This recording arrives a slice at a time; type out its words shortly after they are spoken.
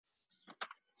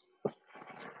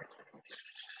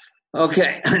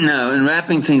Okay, now in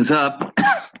wrapping things up,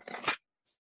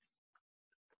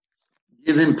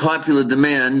 given popular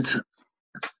demand,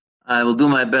 I will do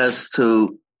my best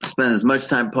to spend as much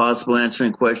time possible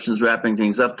answering questions, wrapping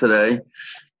things up today,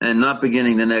 and not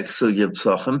beginning the next sugya of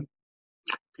Psachim.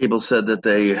 People said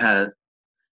that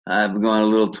I've gone a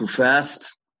little too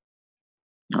fast.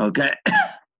 Okay. If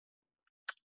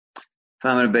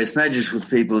I'm in a base measures with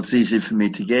people, it's easy for me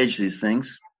to gauge these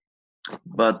things.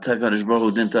 But HaKadosh Baruch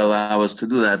Hu didn't allow us to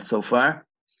do that so far.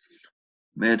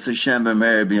 Me'etz Hashem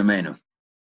b'meir b'yameinu.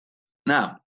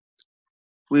 Now,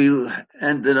 we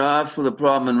ended off with a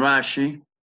problem in Rashi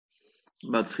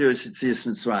about Tchiras Yetzias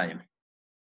Mitzrayim.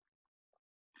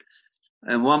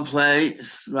 In one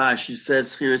place, Rashi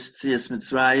says Tchiras Yetzias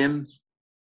Mitzrayim.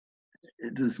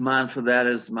 The Zman for that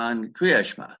is Zman Kriyas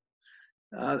Shema.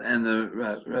 And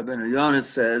the Rabbeinu Yonah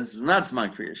says it's not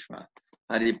Zman Kriyas Shema.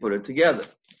 How do you put it together?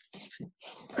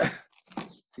 If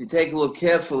you take a look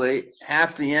carefully,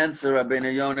 half the answer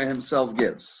Rabbeinu Yonah himself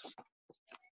gives.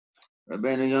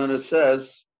 Rabbeinu Yonah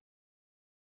says,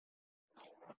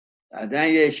 Adan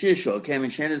Yeshishol came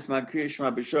in Shenis Zman Kriyas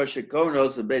Shema b'shor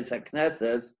shekonos v'beitz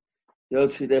hakneses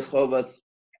yotzi dechovas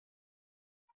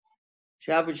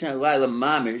Shabbat Shem Laila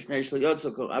Mamish Neish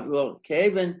Yotzo Kol Avil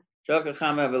Kaven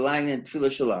Shokacham Avilang and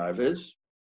Tefillah Shel Arvis.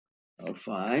 Oh,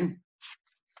 fine.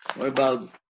 What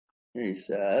about? He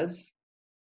says.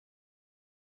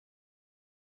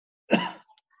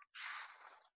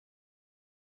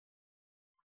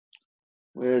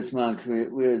 Where's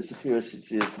Tchiras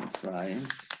Yetzias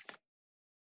Mitzrayim?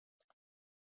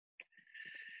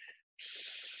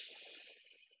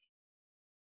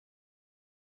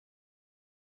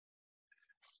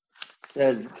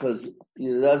 Says because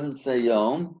it doesn't say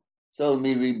Yom, so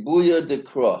Miribuya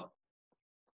Dekra.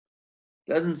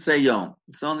 Doesn't say Yom.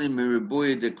 It's only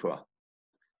Miribuya Dekra.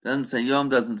 Doesn't say Yom.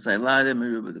 Doesn't say Laila.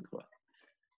 Miribuya Dekra.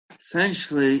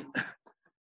 Essentially,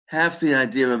 half the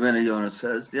idea Rabbeinu Yonah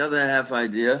says. The other half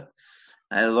idea,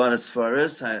 I had a lot of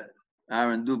svaras.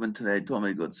 Aaron Dubin today told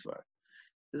me good svar.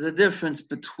 There's a difference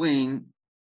between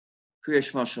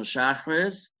Kriyas Shema Shel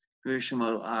Shachris, Kriyas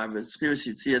Shema Arvis, Tchiras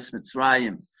Yetzias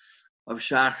Mitzrayim of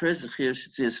Shachris, Tchiras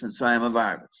Yetzias Mitzrayim of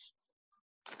Arvis.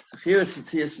 Tchiras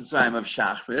Yetzias Mitzrayim of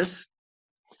Shachris.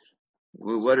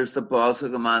 What is the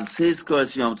pasuk? Man says,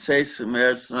 "Kos Yom Tzeis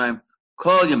Meretz Mitzrayim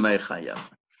Kol Yemei Chayecha."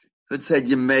 If it said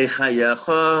Yemei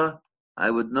Chayecha, I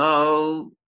would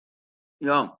know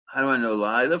Yom. How do I know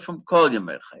Laila? From Kol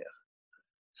Yemei Chayecha.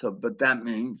 So, but that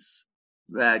means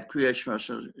that Kriyas Shema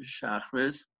Shel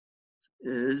Shachris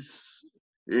is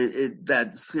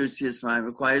that Tchiras Yetzias Mitzrayim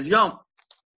requires Yom.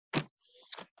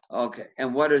 Okay,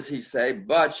 and what does he say?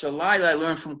 But Shalayla I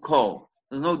learned from Kol.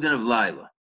 There's no din of Laila.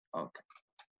 Okay.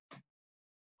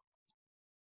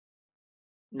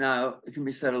 Now, it can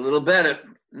be said a little better,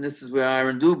 and this is where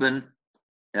Aaron Dubin,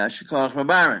 Yashikorach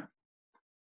Rabaran,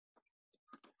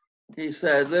 he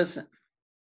said, listen,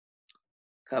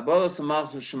 Kabbalah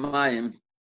Samalchus Shemayim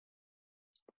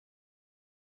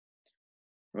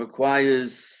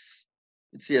requires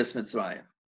Yetzias Mitzrayim.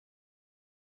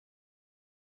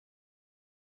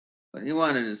 What he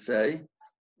wanted to say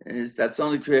is that's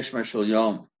only Kriyas Shema Shel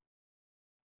Yom.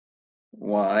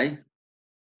 Why?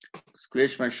 Because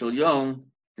Kriyas Shema Shel Yom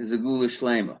is a Gula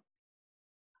Shlema.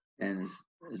 And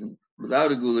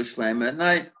without a Gula Shlema at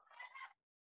night,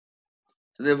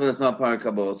 so therefore it's not part of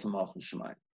Kabbalah Samalchus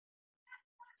Shemayim.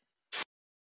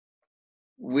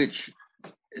 Which,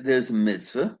 there's a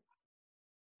mitzvah.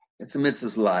 It's a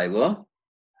mitzvah's Laila.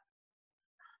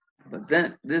 But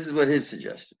then, this is what his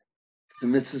suggestion. It's a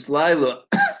mitzvah's Laila.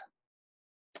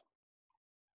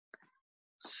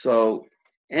 So,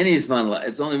 any Zman Laila,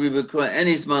 it's only Rebbe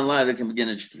any Zman Laila can begin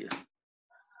a Shkia.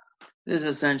 This is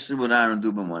essentially what Aaron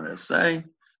Dubin wanted to say.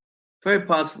 Very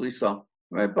possibly so.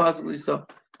 Very possibly so.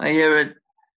 I hear it.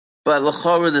 But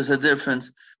L'chorah, there's a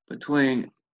difference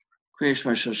between Kriyas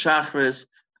Shema Shel Shachris,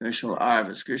 Kriyas Shema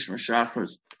Arvis. Kriyas Shema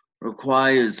Shachris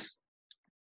requires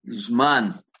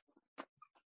Zman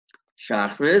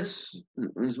Shachris,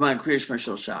 Zman Kriyas Shema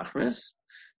Shel Shachris,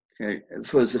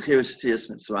 for Tchiras Yetzias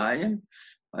Mitzrayim.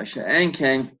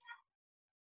 Ma'aseh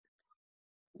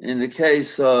in the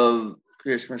case of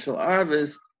Kriyas Shema Shel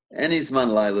Arvis, any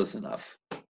Zman Laila is enough.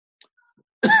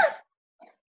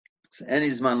 So any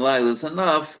Zman Laila is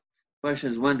enough. The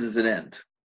question is, when does it end?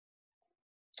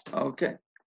 Okay.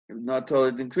 If not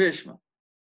told it in Kriyas Shema.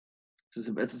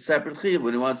 It's a separate chiyuv.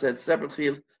 When he wants that separate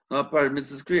chiyuv, not part of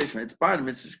Mitzvah's Kriyas Shema. It's part of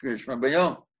Mitzvah's Kriyas Shema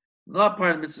Bayom. Not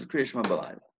part of Mitzvah's Kriyas Shema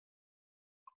Balayla.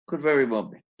 Could very well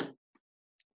be.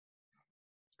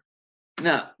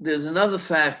 Now, there's another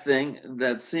fact thing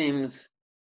that seems,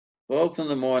 both in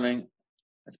the morning,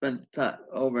 spent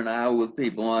over an hour with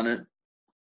people on it,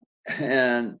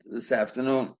 and this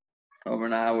afternoon, over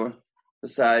an hour,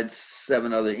 besides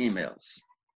 7 other emails.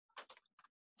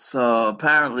 So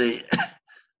apparently,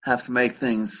 have to make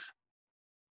things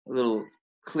a little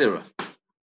clearer.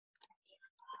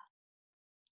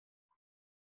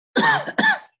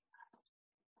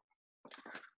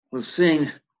 We've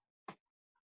seen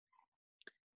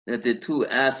that there are 2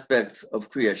 aspects of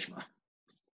Kriya Shema.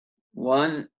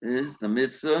 One is the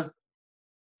mitzvah,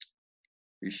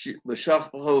 which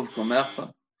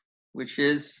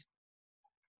is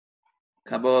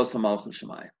Kabbalah Malchus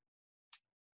Shemayim.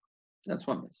 That's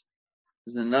one mitzvah.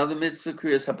 There's another mitzvah,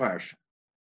 Kriyas HaParsha.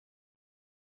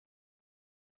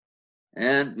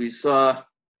 And we saw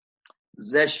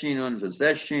Zeshinun,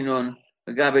 V'Zeshinun,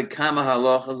 Agabe Kama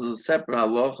Halachas is a separate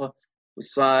halacha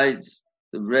besides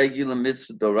the regular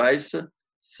mitzvah Doraisa,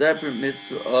 separate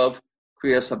mitzvah of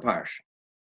Kriyas HaParsha.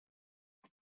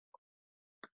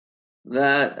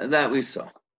 That we saw.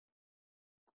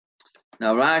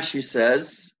 Now Rashi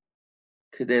says,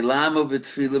 Kedei Lama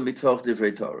B'Tfila Mitoch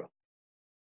Divrei Torah.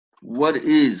 What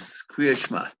is Kriya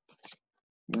Shema?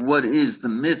 What is the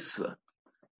mitzvah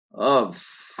of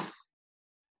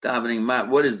davening?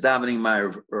 What is davening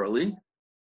Ma'ariv early?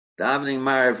 Davening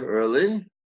Ma'ariv early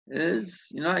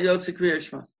is Yotze Kriya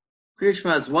Shema. Kriya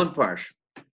Shema is one parsha,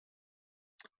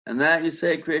 and that you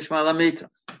say Kriya Shema Lamita.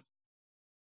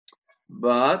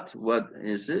 But what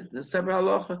is it? The separate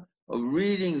halacha of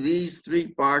reading these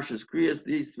 3 parshas, Kriyas,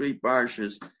 these 3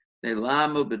 parshas,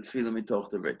 Nelamu B'Tfila Mitoch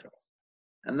Divrei Torah.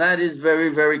 And that is very,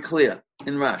 very clear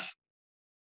in Rashi.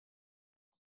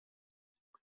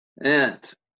 And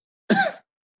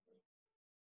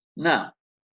now,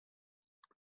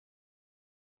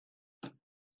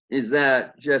 is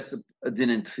that just a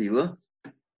din in tefillah,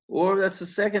 or that's the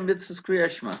second mitzvah Kriya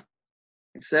Shema?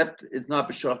 Except it's not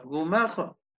b'shachar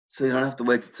u'mecha, so you don't have to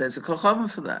wait to say it's a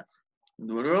kochavim for that. You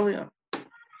do it earlier.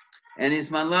 And it's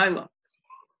man laila.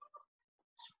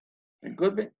 It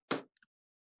could be.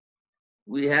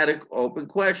 We had an open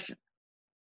question.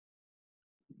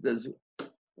 Does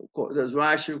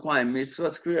Rashi require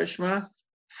mitzvahs Kriya Shema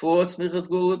for Smichas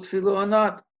Gula Tefillah or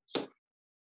not?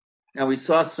 Now we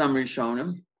saw some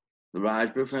Rishonim, the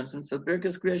Rajbur, for instance, that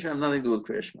Birkas Kriya Shema have nothing to do with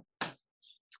Kriya Shema.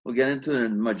 We'll get into it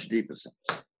in much deeper sense.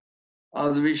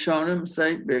 Other Rishonim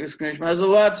say Birkas Kriya Shema has a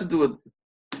lot to do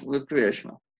with Kriya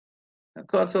Shema.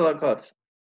 Hakotza.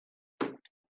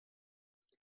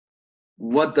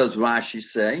 What does Rashi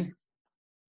say?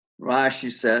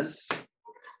 Rashi says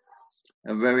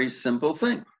a very simple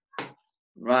thing.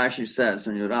 Rashi says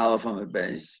in Yud Aleph Amud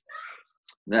Beis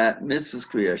that mitzvahs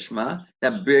Kriya Shema,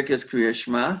 that Birkas Kriya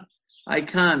Shema, I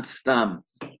can't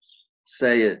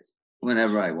say it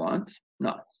whenever I want.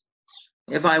 No.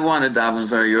 If I want to daven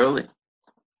very early,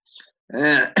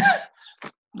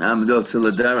 I'm going to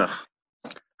the derech.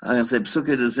 I'm going to say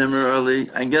Psukei de Zimmer early.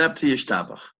 I can get up to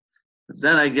Yishtabach. But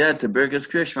then I get to Birkas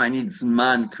Kriya Shema. I need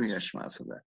Zman Kriya Shema for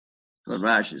that. That's what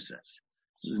Rashi says.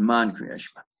 Zman Kriya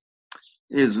Shema.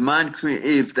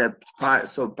 If that part,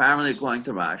 so apparently according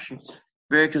to Rashi,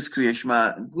 Birkas Kriya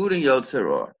Shema, including Yotzer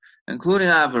Or, including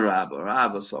Avarab or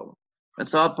Avasol,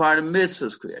 that's all part of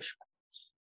mitzvahs Kriya Shema.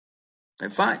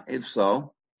 And fine. If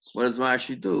so, what does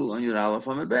Rashi do on Yud Aleph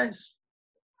Amud Beis?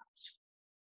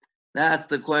 That's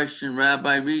the question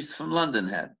Rabbi Reese from London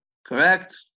had.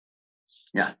 Correct?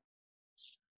 Yeah.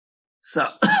 So,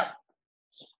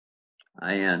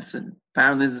 I answered.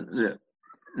 Apparently,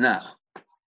 now,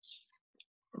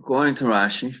 according to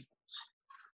Rashi,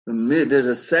 there's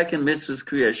a second mitzvah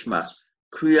Kriya Shema,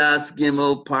 Kriyas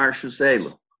Gimel Parshas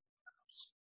Elu,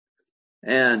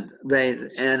 and they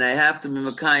have to be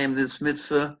Mekayim this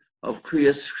mitzvah of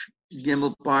Kriyas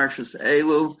Gimel Parshas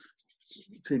Elu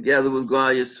together with Gal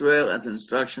Yisrael as an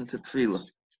introduction to Tefillah.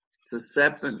 It's a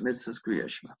separate mitzvah Kriya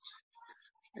Shema,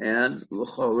 and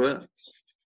l'chora,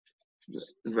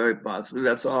 very possibly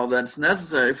that's all that's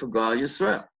necessary for Gal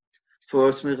Yisrael, for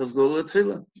Smichas Gula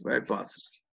Tefillah. Very possible.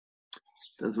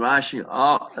 Does Rashi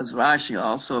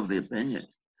also of the opinion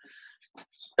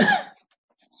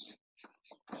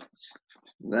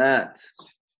that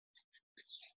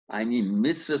I need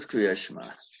mitzvahs Kriya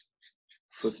Shema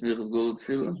for Smichas Gula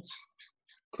Tefillah?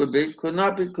 Could be, could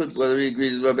not be, whether he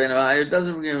agrees with Rabbeinu Hai, it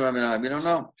doesn't agree with Rabbeinu Hai, we don't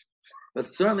know. But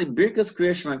certainly Birkas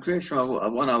Kriya Shema and Kriya Shema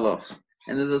are one halacha.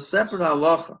 And there's a separate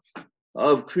halacha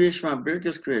of Kriya Shema,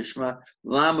 Birkas Kriya Shema,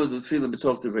 Lamud Tefillah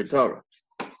B'toch Divrei Torah.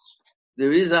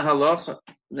 There is a halacha,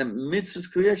 the mitzvah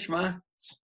Kriya Shema,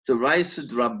 the Raisa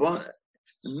Drabbon,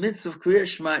 the mitzvah of Kriya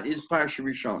Shema is Parsha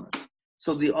Rishona.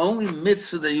 So the only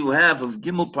mitzvah that you have of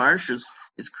Gimel Parshas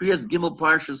is Kriyas Gimel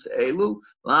Parshas Elu,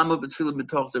 Lamud Tefillah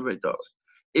B'toch Divrei Torah.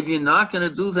 If you're not going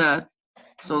to do that,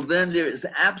 so then there is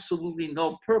absolutely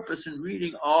no purpose in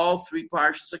reading all three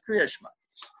parshas of Kriya Shema.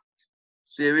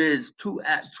 There is two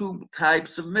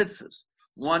types of mitzvahs.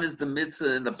 One is the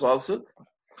mitzvah in the pasuk,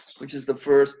 which is the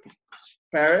first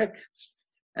parak,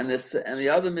 and the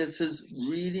other mitzvah is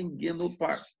reading Gimel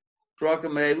Prakim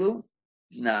Elu.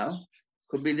 Now,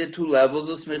 could be the two levels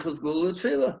of Smichas Gula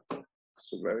Tefillah.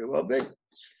 Could very well be.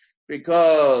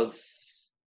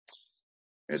 Because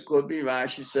it could be,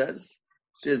 Rashi says,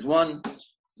 there's one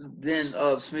din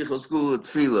of Smichas Gula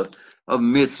Tefillah, of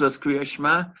Mitzvahs Kriya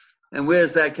Shema. And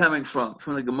where's that coming from?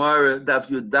 From the Gemara, Daf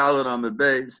Yud Dalet on the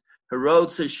base.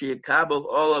 Herod says, She'yakabel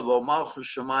olav o malchus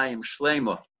shamayim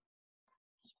shlema.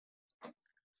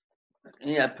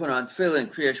 He had put on tefillah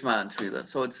and Kriya Shema and tefillah.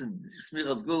 So it's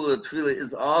Smichas Gula tefillah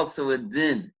is also a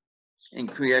din in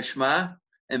Kriya Shema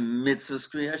and mitzvahs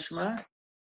Kriya Shema.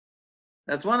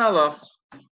 That's one halach.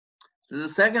 There's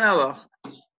a second halach.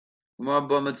 More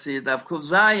b'matziyah daf kuf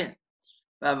zayin.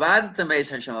 V'avadet hameis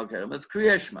Hashem al-kerem. It's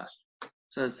Kriya Shema.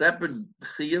 So a separate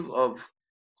chiyuv of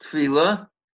tefillah,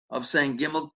 of saying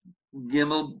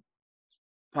Gimel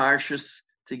parshas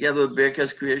together with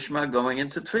Birkas Kriya Shema going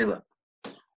into tefillah.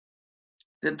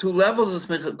 The two levels of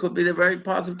smichas could be the very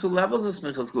positive two levels of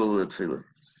smichas gula tefillah,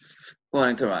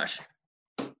 according to Rashi.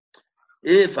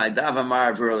 If I dav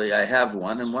amarav early, I have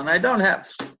one, and one I don't have.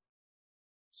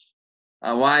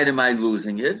 Why am I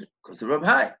losing it? Because of Reb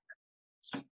Hai.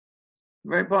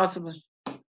 Very possibly.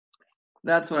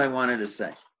 That's what I wanted to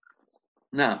say.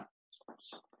 Now,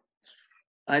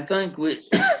 I think we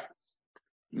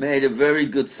made a very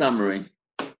good summary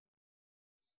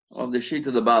of the sheet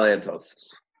of the Balei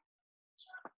Atosos.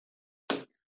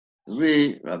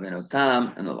 Rabbeinu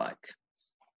Tam, and the like.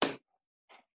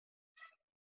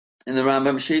 In the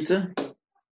Rambam Shita,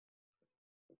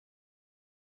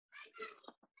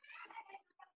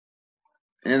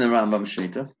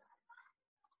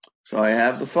 so I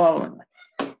have the following.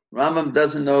 Rambam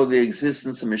doesn't know the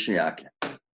existence of Mashiach.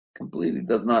 Completely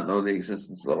does not know the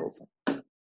existence of the whole thing.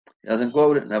 He doesn't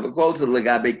quote it, never quotes it,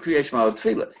 Legabe Kriya Shema or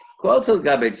Tefillah. Quotes it,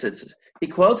 Legabe Tzitzis. He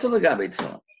quotes it, Legabe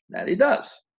Tefillah. That he does.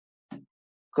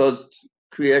 Because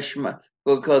Kriya Shema,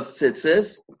 because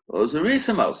Tzitzis, those are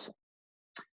Risim also.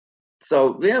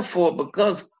 So therefore,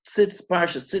 because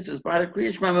Parshas Tzitzis is part of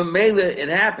Kriya Shema, Mele, it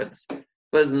happens.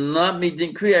 But it's not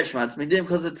Midin Kriya Shema, it's Midin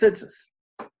because of Tzitzis.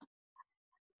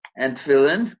 And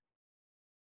Tefillin,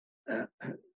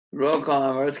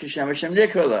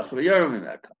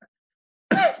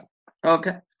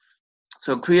 okay.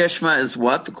 So Kriya Shema is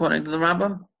what, according to the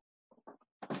Rambam?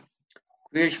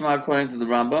 Kriya Shema, according to the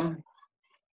Rambam,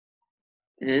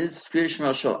 is Kriya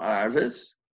Shema Shel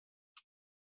Arvis,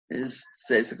 is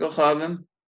Seisek Ochavim,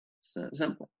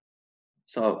 simple.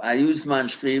 So I use Man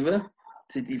Shchiva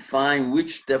to define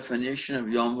which definition of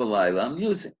Yom V'Layla I'm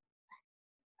using.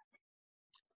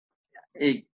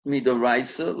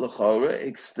 Midoraisa L'chora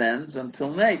extends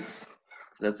until Nates.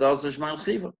 That's also Shman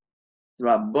Chiva.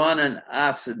 Rabbanan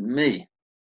asked me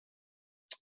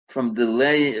from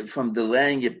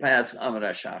delaying it past Amar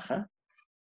HaShacha,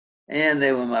 and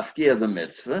they were mafkia the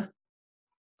mitzvah.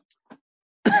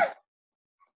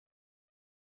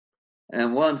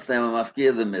 And once they were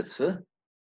mafkia the mitzvah,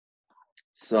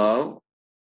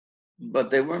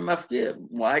 but they weren't mafkia.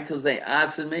 Why? Because they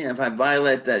asked me, and if I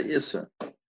violate that issur,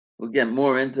 we'll get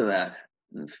more into that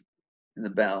in the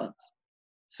balance.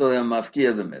 So they were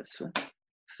mafkia the mitzvah.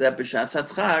 Except b'shas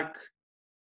hatchak,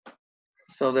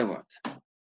 so they weren't.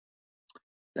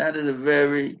 That is a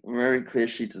very, very clear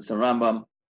sheet of Rambam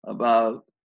about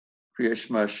Kriya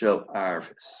Shema Shel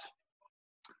Arvis.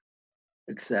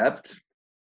 Except,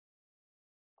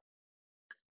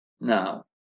 now,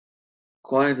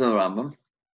 according to the Rambam,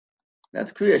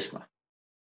 that's Kriya Shema.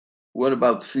 What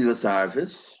about Tfilas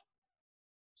Arvis?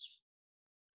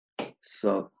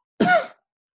 So, the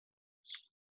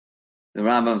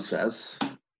Rambam says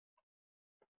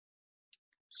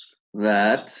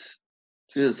that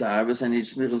Tfilas Arvis, I need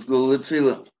Smichas Gula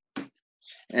Tfilah.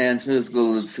 And Smichas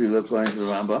Gula Tfilah, according to the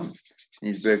Rambam,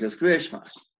 needs Birkas Kriya Shema.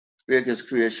 Birkas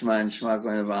Kriya Shema and Shema,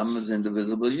 according to the Rambam, is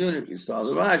indivisible unit. We saw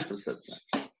the Rashba says that.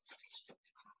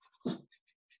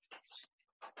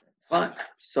 Fine.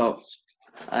 So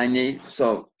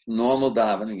normal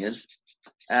davening is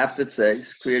after it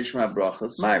says Kriya Shema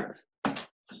Brachas Ma'ariv.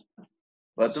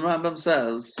 But the Rambam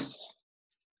says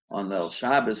on the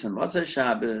Shabbos and Motzei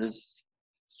Shabbos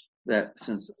that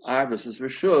since Arvis is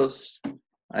Rishus,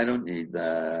 I don't need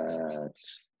that.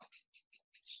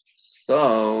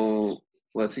 So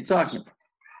what's he talking about?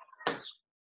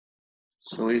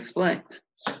 So he explained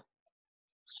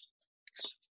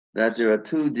that there are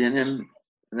two dinim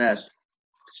that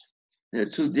There are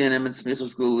two dinim in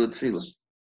Smichas Gula Tefillah.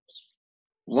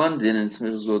 One din in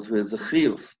Smichas Gula Tefillah is a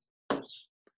chiyuv.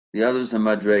 The other is a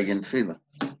madreg in Tefillah.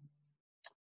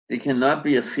 It cannot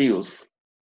be a chiyuv.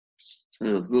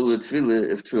 Smichas Gula Tefillah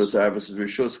if true as Arvus is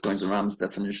Rishus, according to Ram's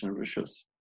definition of Rishus.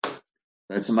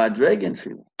 That's a madreg in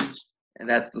Tefillah. And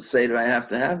that's the Seder I have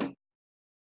to have.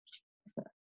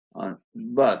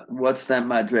 But what's that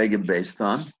madrega based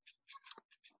on?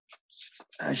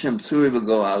 Hashem tzuri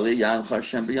v'go ali yanch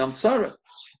Hashem b'yom tzara.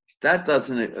 That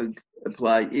doesn't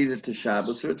apply either to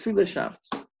Shabbos or Tefillah Shabbos.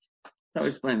 How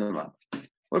explain the Rambam.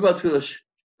 What about Tefillah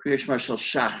Kriya Shema Shel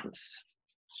Shachris?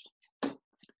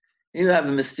 You have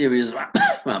a mysterious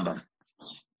Rambam.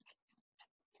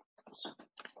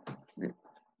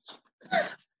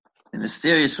 The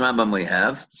mysterious Rambam we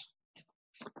have.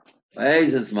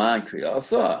 Zman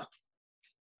Kriyasa.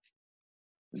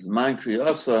 Zman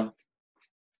Kriyasa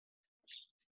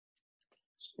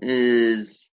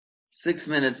is 6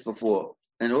 minutes before.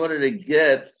 In order to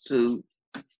get to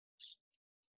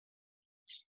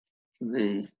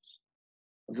the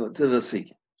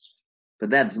Sikh. But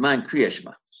that's Zman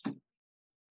Kriyashma.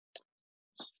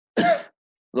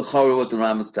 L'chorah, what the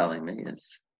Ram is telling me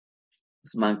is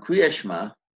Zman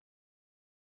Kriyashma.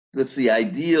 That's the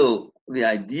ideal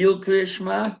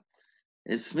Kriyashma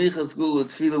is Smichas Gula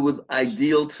Tefillah with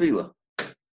ideal Tefillah.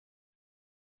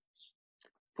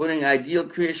 Putting ideal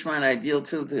Kriyashma and ideal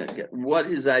Tefillah. What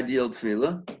is ideal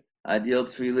Tefillah? Ideal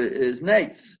Tefillah is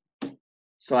Nates.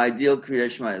 So ideal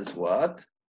Kriyashma is what?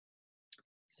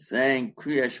 Saying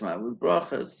Kriyashma with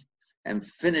brachas and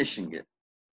finishing it.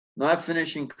 Not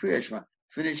finishing Kriyashma,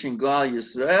 finishing Gal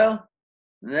Yisrael.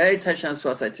 Nates Hashem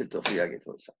Swasai Tiftoch Yagit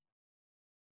Osam.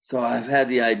 So I've had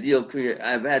the ideal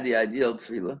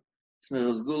tefillah.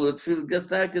 Smichas Gula Tefillah,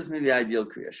 that gives me the ideal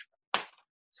Kriyashma.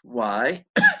 Why?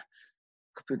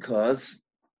 Because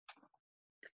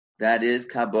that is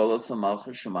Kabbalah Samalcha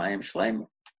Shemayim Shleima.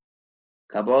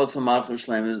 Kabbalah Samalcha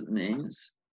Shleima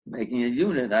means making a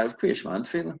unit out of Kriyashma and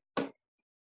Tefillah.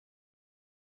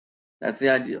 That's the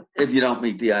ideal. If you don't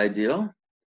meet the ideal,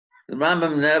 the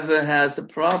Rambam never has the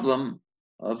problem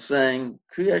of saying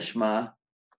Kriyashma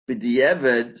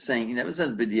B'di'evet, saying, he never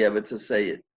says B'di'evet to say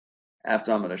it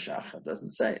after Amar HaShachar,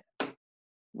 doesn't say it.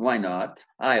 Why not?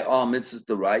 All mitzvahs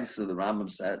the right, so the Rambam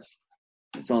says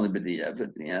it's only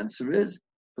B'di'evet. The answer is,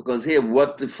 because here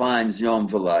what defines Yom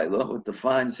V'Layla? What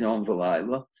defines Yom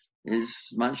V'Layla is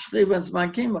Zman Shchiva and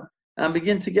Zman Kima. And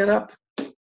begin to get up.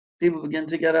 People begin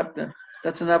to get up there.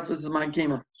 That's enough for Zman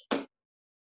Kima.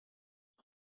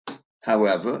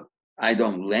 However, I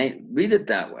don't read it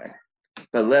that way.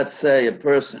 But let's say a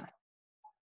person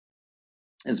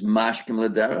is mashkim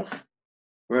l'derech,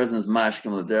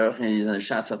 and he's in a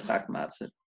shasat chak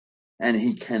matzit, and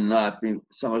he cannot be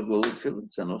so much will feel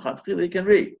it. So he can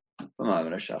read from Amar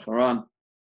HaShachar on.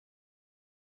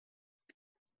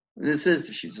 This is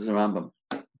the Shitas Rambam.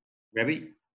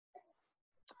 Rebbe.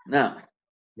 Now,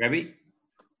 Rebbe.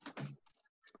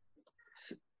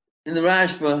 In the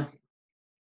Rashba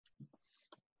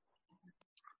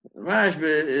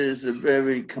is a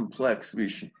very complex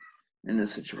vision in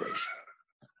this situation.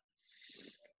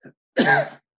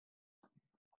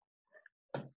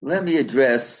 Let me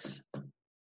address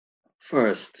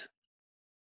first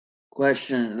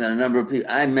question that a number of people,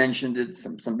 I mentioned it,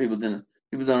 some people didn't,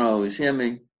 people don't always hear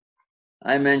me.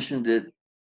 I mentioned it.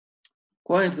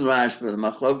 According to the Rashba, the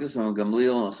machlokas from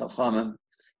Gamliel and Chachamim,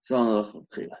 it's only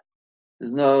l'chila.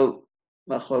 There's no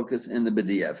machlokas in the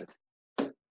B'di'evet.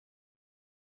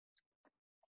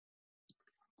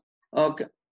 Okay,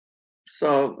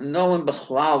 so no one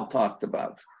Bechlal talked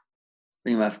about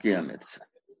being mafkiya mitzvah.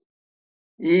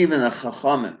 Even a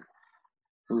Chachamim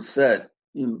who said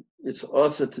it's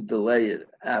also to delay it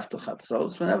after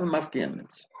Chatzos, whenever mafkiya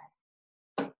mitzvah.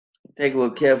 Take a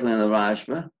look carefully in the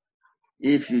Rashba.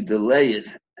 If you delay it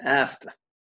after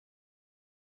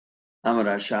Amar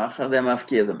HaShachar, they're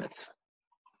mafkiya the mitzvah.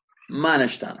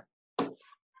 Manishtana.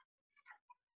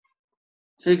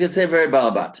 So you can say very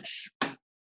balabatish.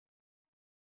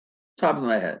 Top of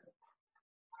my head.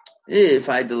 If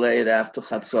I delay it after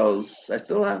Chatzos, I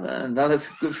still have another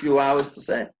good few hours to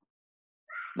say.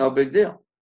 No big deal.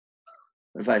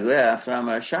 If I delay after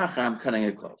Amar HaShachar, I'm cutting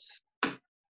it close.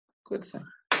 Good thing.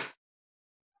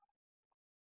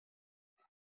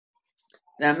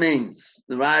 That means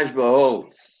the Rashba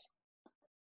holds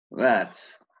that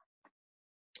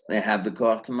they have the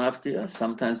koch to mafkiya.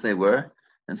 Sometimes they were,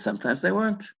 and sometimes they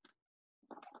weren't.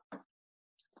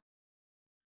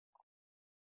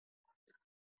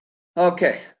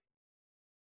 Okay.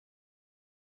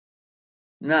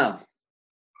 Now,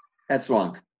 that's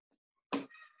wrong.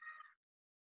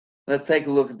 Let's take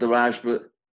a look at the Rashba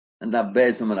and that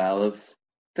Beis Amud Aleph,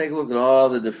 take a look at all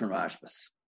the different Rashbas.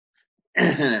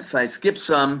 And if I skip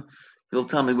some, you'll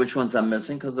tell me which ones I'm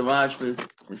missing, because the Rashba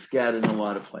is scattered in a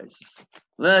lot of places.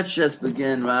 Let's just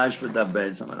begin Rashba that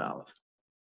Beis Amud Aleph.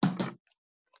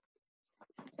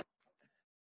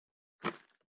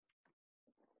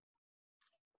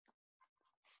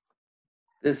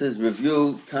 This is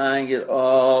review, tying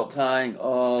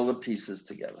all the pieces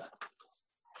together.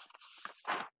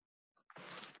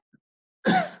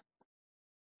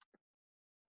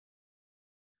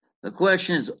 The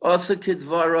question is, Asa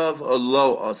Kidvarav or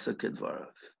Lo Asa Kidvarav?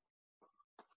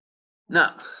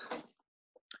 Now,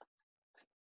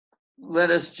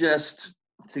 let us just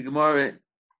take Gemara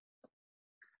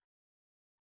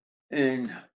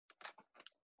in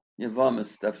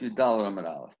Yavamis, Daf Yudal Amud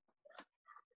Aleph.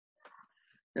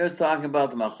 They're talking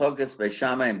about the Machokas, Beis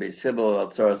Shammai, and Beis Hillel al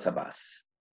Tzoras Habas.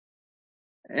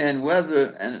 And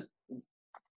whether,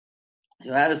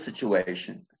 you had a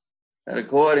situation that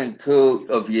according to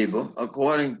Yibum,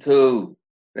 according to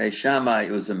Beis Shammai,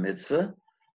 it was a mitzvah.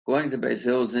 According to Beis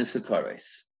Hillel, it was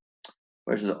Nisakares.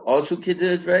 Question is, also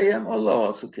Kiddivrayim or Lo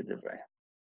also Kiddivrayim?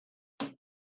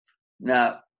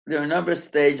 Now, there are a number of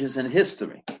stages in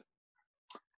history.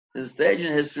 There's a stage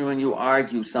in history when you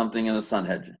argue something in the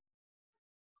Sanhedrin.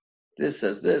 This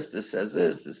says this says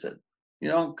this says.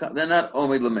 They're not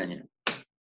Omid Laminyan.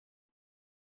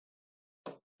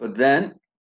 But then,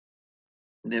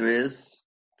 there is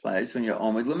a place when you're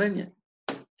Omid Laminyan.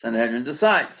 Sanhedrin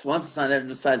decides. Once the Sanhedrin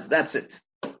decides, that's it.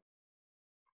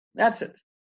 That's it.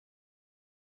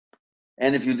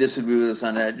 And if you disagree with the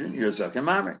Sanhedrin, you're Zokim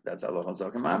Mamre. That's Allah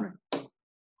Zokim Mamre.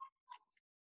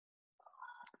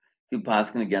 You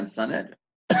paskin against Sanhedrin.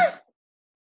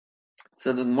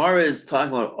 So the Gemara is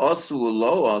talking about Osu or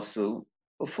Lo Osu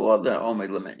before the Omid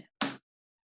Laminyan.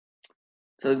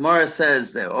 So the Gemara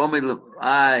says that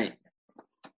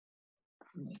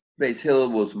Beis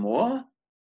Hillel was more,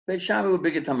 Beis Shammai was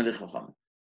bigger Talmidei Chacham.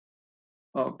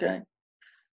 Okay.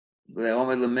 The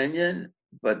Omid Laminyan,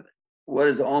 but what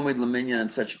does Omid Laminyan in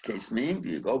such a case mean? Do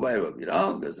you go by Rav? You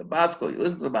don't. There's a Baskol. You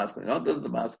listen to the Baskol. You don't listen to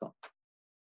the Baskol.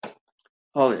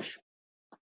 Holish.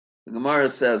 The Gemara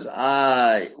says,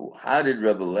 how did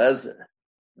Rebbe Lezer,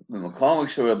 Rebbe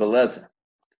Lezer,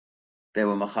 they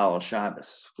were Machal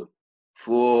Shabbos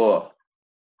for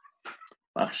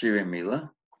Machshirei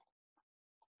Mila,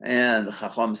 and the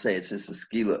Chacham say it's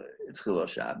Skila, it's Chilul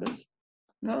Shabbos.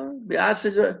 No,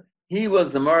 he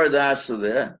was the Morad Asher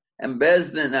there, and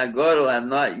Bezdin Hagodol had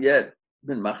not yet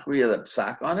been Machriya the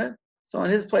Psak on it, so in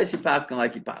his place he paskin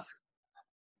like he paskin.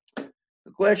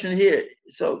 The question here,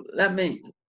 so that means,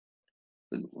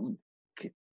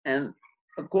 and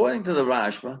according to the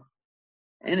Rashba,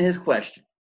 in his question,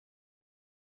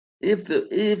 if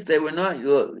they were not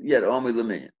yet Omid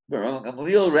Laminyan, but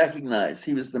Gamliel recognized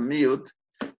he was the miut,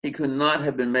 he could not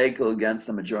have been makel against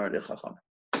the majority of Chacham.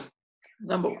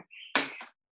 Number one.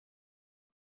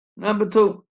 Number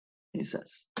two, he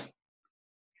says,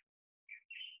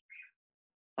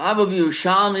 Abav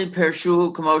Yerushalmi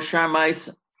Pershuhu Kamo Shar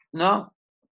Ma'isa. No,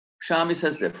 Yerushalmi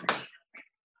says different.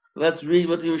 Let's read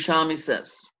what the Yerushalmi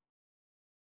says.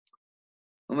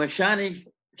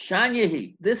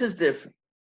 Shanyahi, this is different.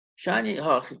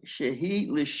 Shanyahi shehi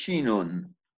lishinun,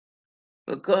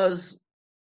 because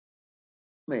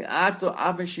me'ato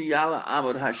avin sheyala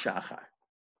amud hashachar.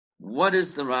 What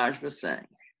is the Rashba saying?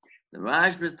 The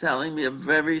Rashba is telling me a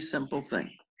very simple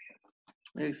thing.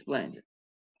 He explained it.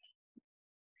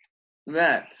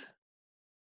 That,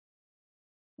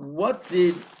 what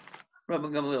did Rabbi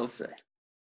Gamliel say?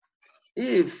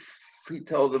 If he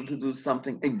told them to do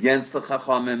something against the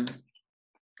Chachamim,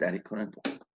 that he couldn't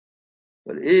do.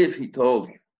 But if he told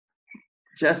them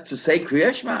just to say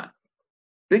Kriya Shema,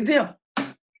 big deal.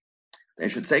 They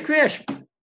should say Kriya Shema,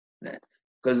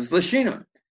 because it's L'shinun.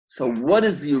 So what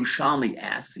does the Yerushalmi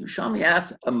ask? The Yerushalmi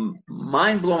asks a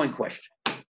mind-blowing question.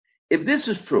 If this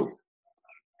is true,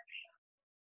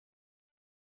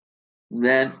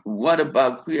 then what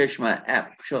about Kriya Shema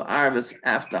Shel Arvis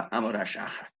after Amud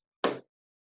HaShachar?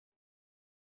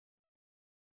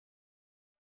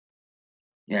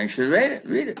 Yeah, you should read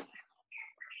it.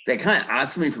 They can't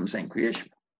answer me from saying Kriya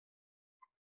Shema.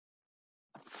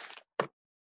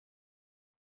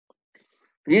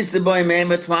 He's the boy man,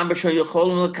 but Twambasho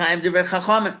Yocholum L'Kaim Divrei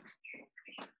Chachamim.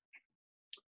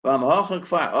 From Hochak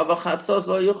Far, Ova Chatzos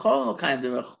Lo Yocholum L'Kaim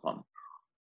Divrei Chachamim.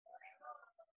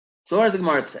 So what does the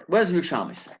Gemara say? What does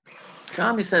Yerushalmi say?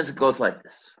 Yerushalmi says it goes like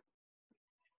this.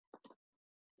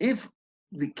 If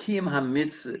the Kiyum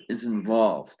HaMitzvah is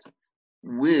involved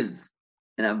with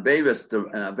an Aveirus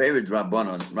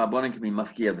Rabbanon can be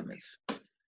Mafkiya the Mitzvah.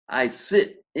 I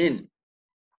sit in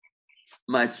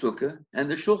my sukkah, and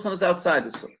the shulchan is outside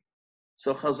the sukkah.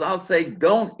 So Chazal say,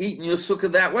 don't eat in your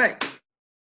sukkah that way.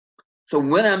 So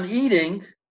when I'm eating,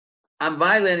 I'm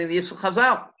violating the Yisur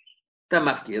Chazal.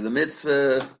 The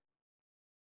mitzvah.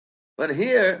 But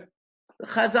here, the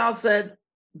Chazal said,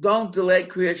 don't delay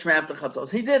Kriyat Shema after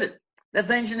Chatzos. He did it. That's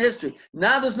ancient history.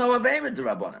 Now there's no Aveimer to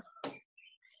Rabbanan.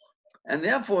 And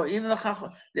therefore, even the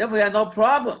Chacham, therefore he had no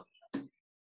problem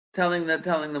telling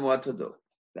them what to do.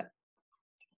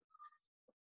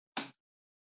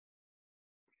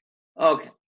 Okay.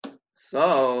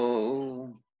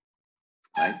 So,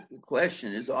 the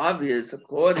question is obvious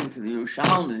according to the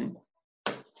Yerushalmi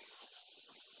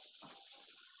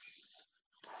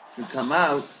to come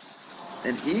out,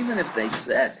 and even if they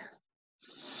said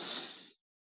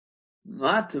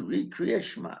not to read Kriya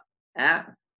Shema,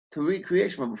 to read Kriya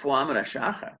Shema before Amar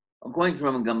HaShachar, according to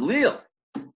Rabban Gamliel.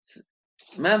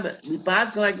 Remember, we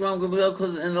pass like Rabban Gamliel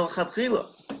because in the Chatchila.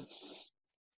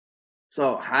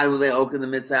 So how will they open the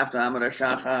mitzvah after Amar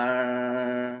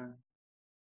HaShachar?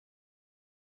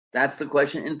 That's the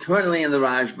question internally in the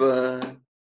Rashba.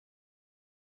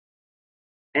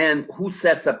 And who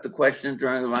sets up the question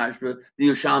during the Rashba? The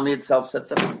Yerushalmi itself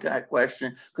sets up that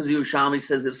question, because the Yerushalmi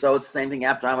says if so, it's the same thing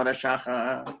after Amar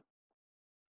HaShachar.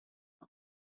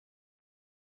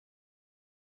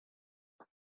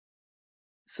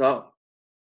 So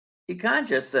you can't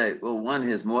just say, well, one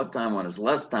has more time, one has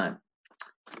less time,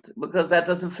 because that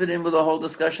doesn't fit in with the whole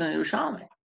discussion in Yerushalmi.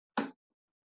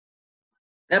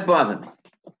 That bothered me.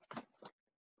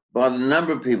 Bothered a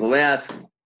number of people. They asked me.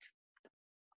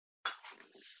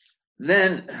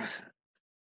 Then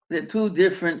there are two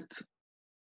different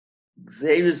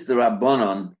Gzeiros de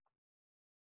Rabbanon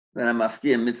that are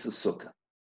mafkia mitzvah sukkah.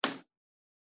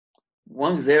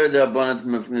 One Gzeira de Rabbanon is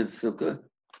mafkia mitzvah sukkah,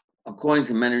 according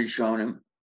to many Rishonim,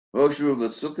 Rosh Ruba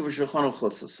sukkah v'shulchan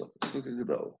chutz sukkah, sukkah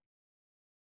gedol.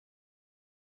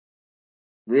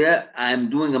 There, I'm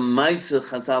doing a ma'aser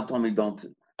Chazal told me don't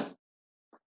do.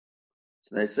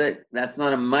 So they say that's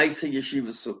not a ma'aser yeshiva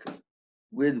sukkah.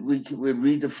 We're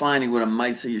redefining what a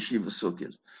ma'aser yeshiva sukkah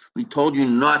is. We told you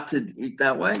not to eat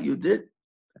that way. You did.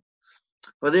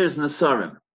 But there's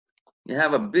Nasarim. You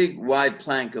have a big, wide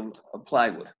plank of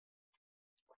plywood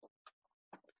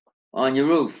on your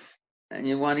roof, and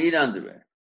you want to eat under it.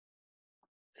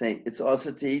 Say, it's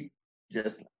also to eat,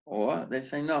 or they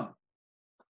say, no.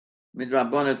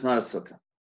 Midrabbana is not a sukkah.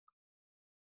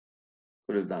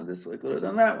 Could have done this way, could have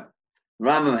done that way.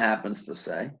 Rambam happens to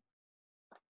say,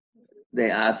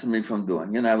 they asked me from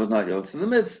doing it, I was not yoked to the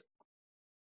mitzvah.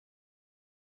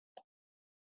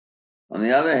 On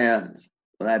the other hand,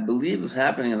 what I believe is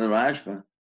happening in the Rashba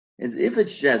is if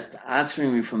it's just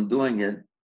answering me from doing it,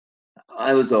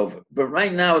 I was over. But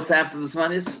right now it's after the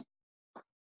Zmanis.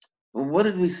 Well, what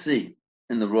did we see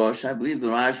in the Rosh? I believe the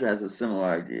Rashba has a similar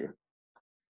idea.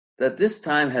 That this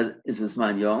time is a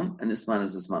Zman Yom and this Zman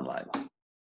is a Zman Laila.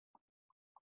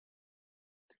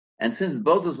 And since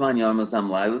both is Zman Yom and Zman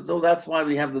Laila, so that's why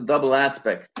we have the double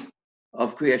aspect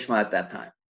of Kriya Shema at that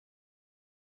time.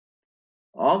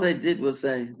 All they did was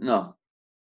say, no,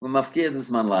 we're mafkir this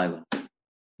Zman Laila.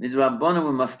 Midrabbana,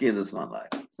 we're mafkir this Zman Laila.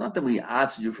 It's not that we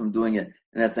asked you from doing it,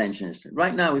 and that's ancient history.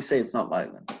 Right now, we say it's not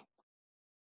Laila.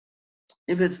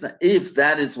 If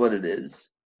that is what it is,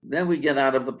 then we get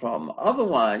out of the problem.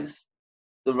 Otherwise,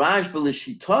 the Rashba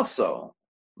L'Shitaso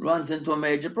runs into a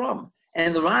major problem.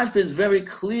 And the Rashba is very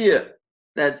clear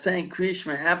that saying Kriya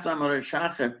Shema after Amar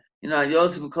HaShachar,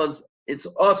 because it's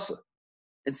also.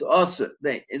 It's also.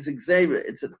 It's Xavier.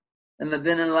 And they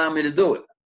didn't allow me to do it.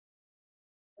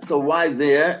 So why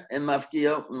there in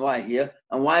Mafkiya and why here?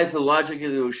 And why is the logic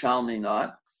of the Yerushalmi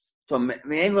not? So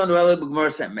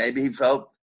maybe he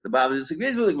felt the Bible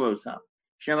disagrees with the Gemara.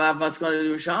 Shema Maskon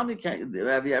Yerushalmi can't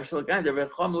have Yavshal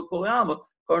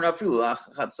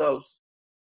Chom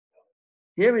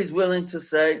Here he's willing to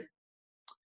say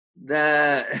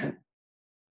that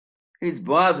he's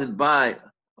bothered by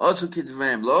also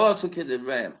Kidvrem, Lo also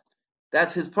Kidvrem.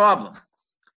 That's his problem.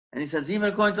 And he says, even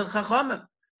according to the Chachamim,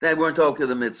 they weren't okay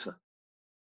the mitzvah.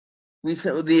 We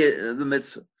said the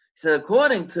mitzvah. He said,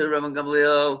 according to Rabban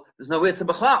Gamliel, there's no Issa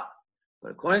B'chal.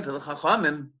 But according to the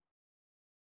Chachamim,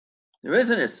 there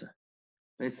is an Issa.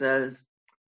 He says,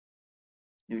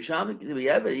 Yerushalmi,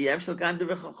 Yevshel Gaim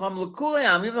Devei Chacham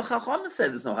L'Kulayam, even the Chachamim say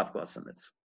there's no Hafkas in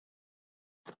mitzvah.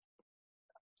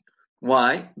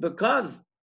 Why? Because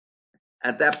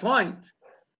at that point,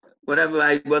 whatever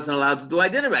I wasn't allowed to do, I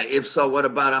did it right. If so, what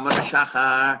about Amar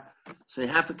HaShachar? So you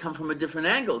have to come from a different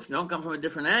angle. If you don't come from a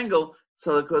different angle,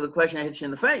 so the question hits you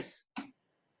in the face.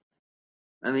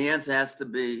 And the answer has to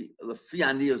be L'fi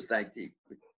Aniyos Daiti.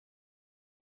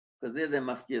 Because they're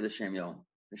mafkir the Shem Yom.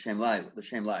 L'shem Laila.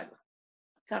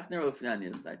 Kach nero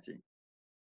Fiani is that.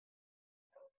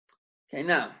 Okay,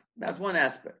 now that's one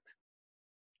aspect.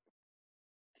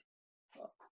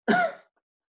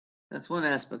 That's one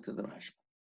aspect of the Rashba.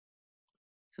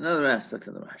 It's another aspect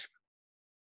of the Rashba.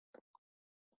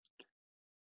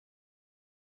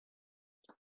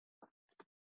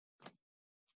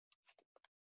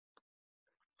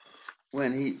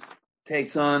 When he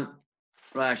takes on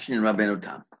Rashi and Rabbeinu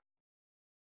Tam.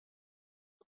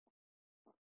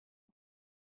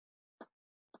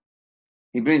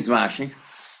 He brings Rashi.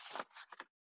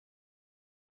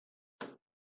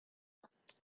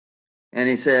 And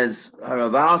he says,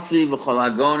 Haravalsi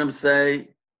v'chol hagonim say,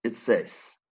 it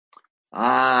says.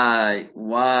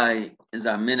 Why is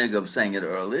our minig of saying it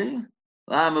early?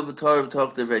 Lama b'torah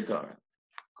b'tok divrei Torah.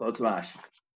 Quotes Rashi.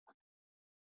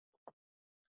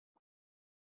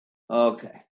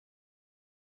 Okay.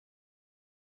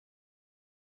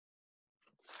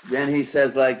 Then he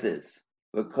says like this.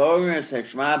 V'korin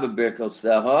hashma b'birkot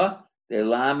seha, de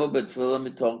lama b'tfilah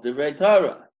mitok divrei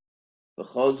Torah.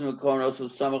 V'chozim v'korin also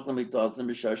samach l'mitotzim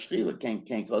b'shar shchiva.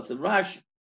 Can't close it Rashi.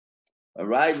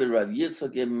 Arrive with Rav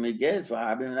Yitzchak giving me gas for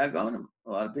Harbim and Agonim.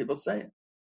 A lot of people say it.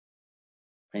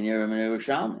 And you're a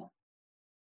Yerushalmi.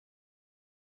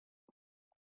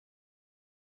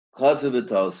 Kosev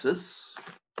Tosfos.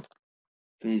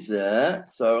 He's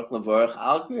Sorach Levorach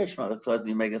Al Kriyashma. I thought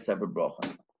you make a separate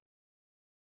bracha.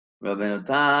 Rabbeinu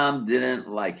Tam didn't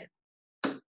like it.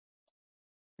 He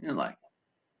didn't like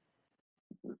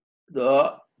it.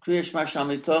 The Kriyashma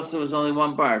Shalmi Tosfos was only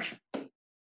one parsha.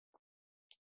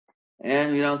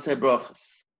 And we don't say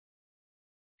brachas.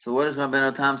 So what does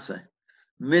Rabbeinu Tam say?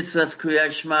 Mitzvahs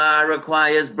Kriyashma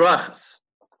requires brachas.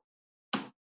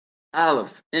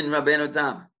 Aleph in Rabbeinu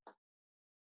Tam.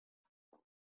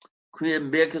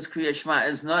 Birkas Kriya Shema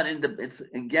is not it's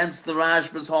against the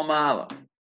Rashba's whole mahala.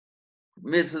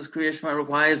 Mitzvahs Kriya Shema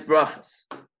requires brachas.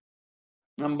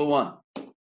 Number one.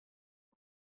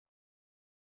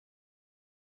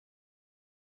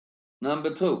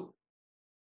 Number two.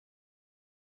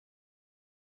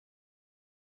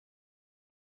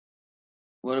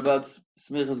 What about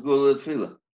Smichas Gula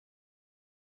Tefillah?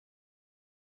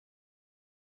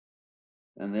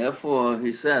 And therefore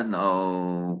he said,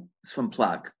 no, it's from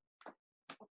Plak.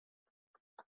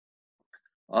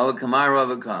 And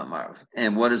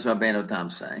what is Rabbeinu Tam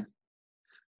saying?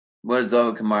 What is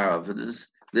Dova Kamara?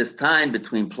 This time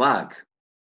between Plak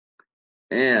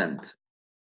and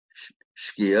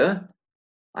Shkia,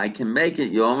 I can make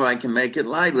it Yom or I can make it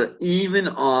Laila, even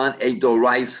on a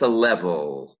Doraisa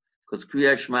level. Because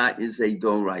Kriya Shema is a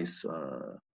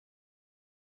Doraisa.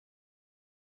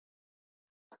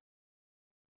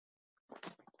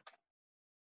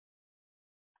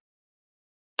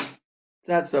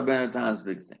 That's Rabbeinu Tam's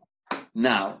big thing.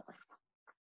 Now,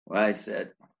 what I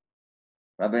said,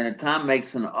 Rabbeinu Tam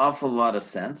makes an awful lot of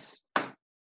sense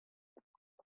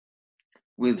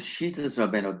with Shitas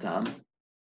Rabbeinu Tam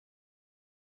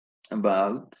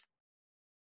about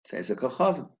Tzeiser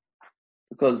Kachavim.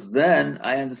 Because then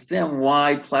I understand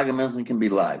why Plaga Milchin can be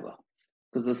Laila.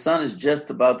 Because the sun is just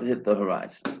about to hit the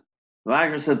horizon.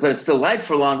 Rashi said, but it's still light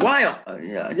for a long while.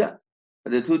 Yeah.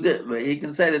 But he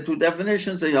can say the two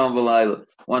definitions of Yom V'Laila,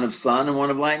 one of sun and one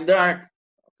of light and dark.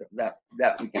 That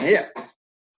we can hear.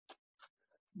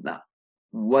 Now,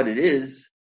 what it is,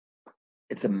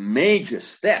 it's a major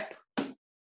step to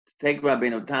take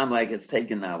Rabbeinu Tam like it's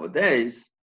taken nowadays,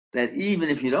 that even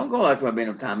if you don't go like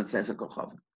Rabbeinu Tam, it says a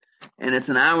Kochavim. And it's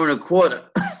an hour and a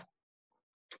quarter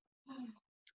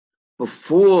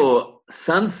before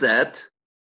sunset,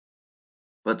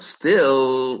 but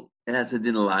still it has a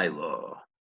din laila.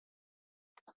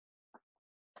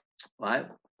 Right?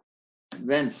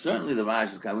 Then certainly the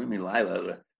Rashi is coming. We mean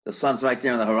laila. The sun's right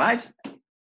there on the horizon.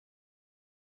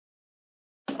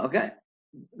 Okay,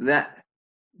 that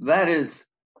is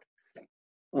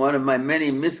one of my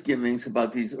many misgivings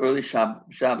about these early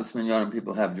Shabbos minyanim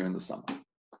people have during the summer.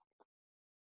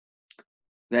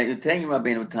 That you're taking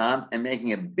Rabbeinu Tam and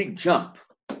making a big jump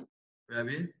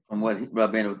from what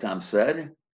Rabbeinu Tam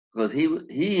said, because he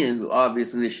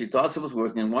obviously the Shitasa was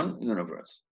working in one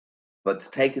universe, but to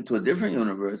take it to a different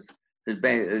universe,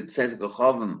 it says a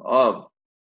chavim of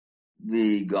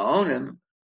the Gaonim.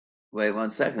 Wait 1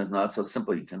 second, it's not so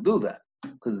simple. You can do that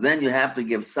because then you have to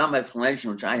give some explanation,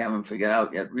 which I haven't figured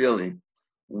out yet, really,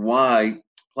 why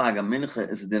Plaga Mincha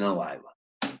is din alayla.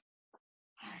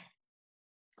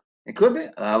 It could be.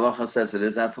 Allah says it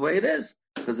is. That's the way it is.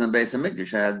 Because in the Beis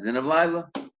Hamikdash, I had the din of Laila.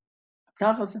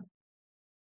 Kafasa.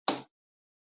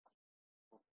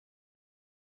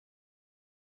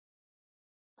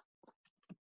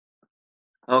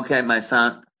 Okay, my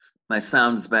son. My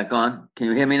sound's back on. Can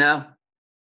you hear me now?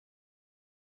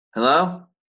 Hello?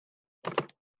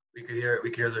 We could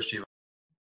hear the Shiva.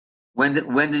 When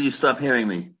did you stop hearing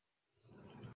me?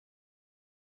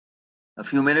 A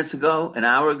few minutes ago? An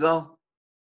hour ago?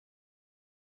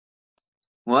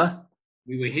 What?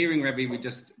 We were hearing, Rebbe,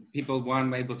 people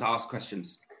weren't able to ask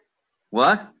questions.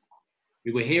 What?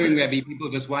 We were hearing, Rebbe, people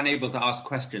just weren't able to ask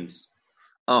questions.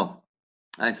 Oh,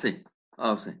 I see.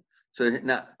 Oh, I see. So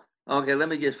now, okay, let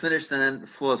me get finished and then the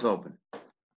floor's open.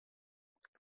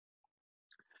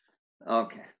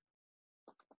 Okay.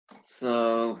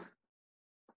 So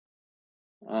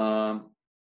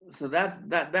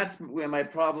that's where my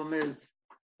problem is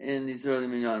in these early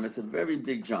minyanim. It's a very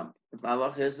big jump. If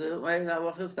Allah is a way,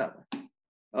 Allah is that way.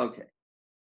 Okay.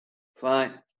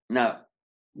 Fine. Now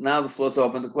the floor's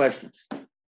open to questions.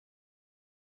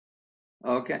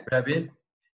 Okay. Rabbi?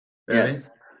 Yes.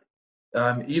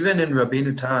 Even in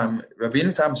Rabbeinu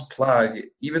Tam's plag,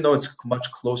 even though it's much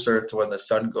closer to when the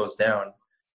sun goes down,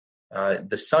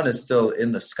 the sun is still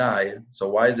in the sky. So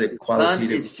why is it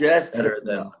qualitatively better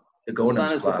than the Gonim's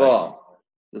plag? The sun is a ball.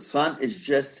 The sun is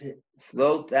just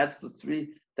float.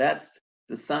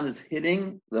 The sun is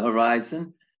hitting the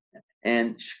horizon,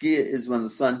 and Shkia is when the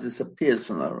sun disappears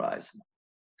from the horizon.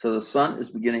 So the sun is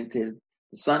the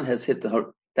sun has hit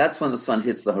that's when the sun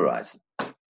hits the horizon.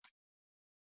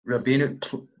 Rabbeinu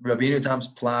Tam's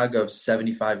plag of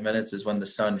 75 minutes is when the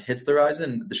sun hits the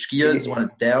horizon. The Shkia is when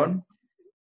it's down.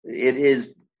 It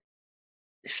is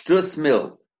Shtus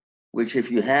mil, which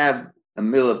if you have a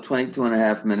mil of 22 and a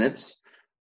half minutes,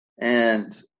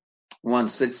 and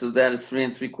 1/6 of that is 3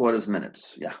 3/4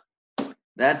 minutes. Yeah.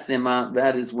 That's the amount,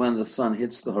 that is when the sun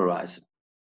hits the horizon.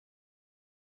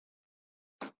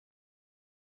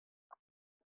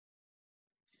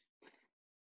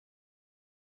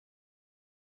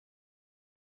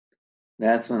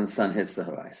 That's when the sun hits the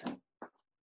horizon.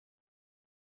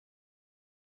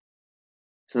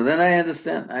 So then I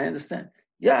understand.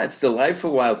 Yeah, it's delayed for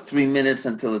a while, 3 minutes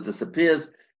until it disappears,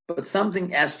 but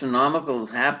something astronomical has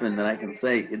happened that I can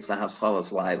say it's the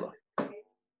Haschalas Laila.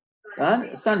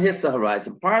 The sun hits the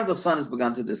horizon. Part of the sun has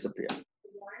begun to disappear.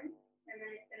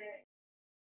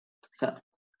 So,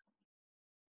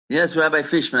 yes, Rabbi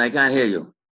Fishman, I can't hear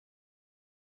you.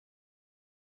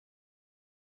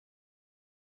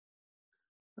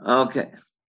 Okay.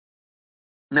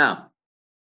 Now,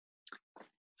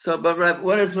 but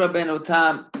what is Rabbeinu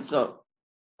Tam? So,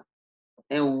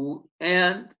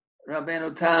 and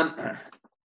Rabbeinu Tam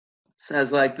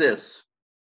says like this.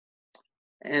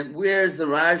 And where's the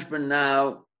Rashba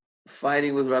now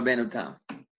fighting with Rabbeinu Tam?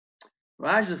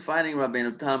 Raj is fighting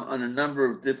Rabbeinu Tam on a number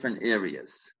of different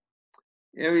areas.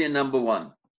 Area number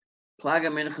 1,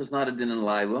 Plaga Mincha is not a din in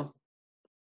Laila.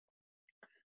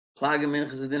 Plaga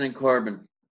Mincha is a din in Korban.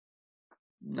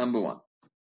 Number 1.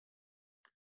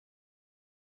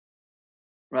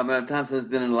 Rabbeinu Tam says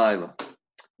din in Laila.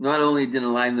 Not only din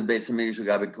in Laila in the base of Mikdash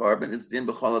Gabi Korban, it's din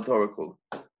b'chol Torah kul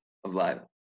of Laila.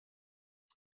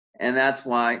 And that's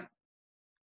why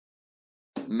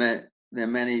there are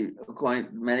many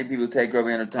people take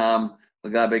Rabbeinu Tam,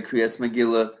 Lagabe Kriyas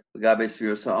Megillah, Lagabe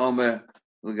Sfiras HaOmer,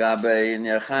 Lagabe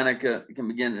Ner Chanukah. You can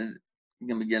begin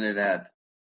it at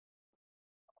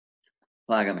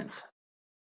Plaga Mincha.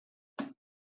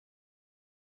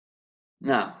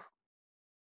 Now,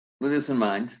 with this in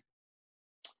mind,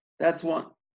 that's one.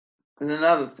 And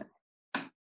another thing.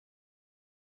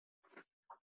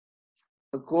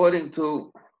 According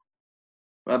to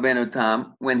Rabbeinu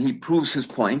Tam, when he proves his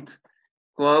point,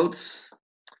 quotes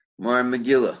more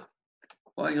Megillah.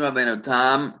 According to Rabbeinu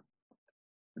Tam,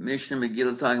 the Mishnah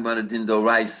Megillah is talking about a din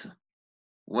doraisa.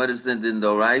 What is the din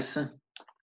doraisa?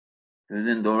 The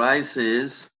din doraisa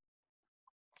is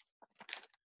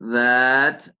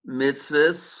that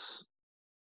mitzvahs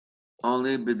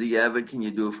only b'di'evet can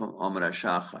you do from Omer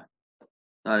HaShachar.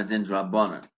 Not a din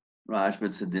drabanan. Rashba,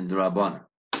 it's a din drabanan.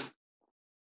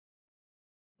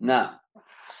 Now,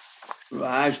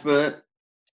 Rashba,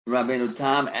 Rabbeinu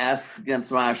Tam asks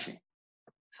against Rashi.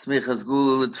 Smichas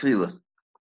gula l'tfila.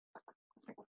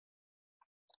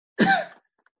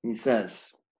 He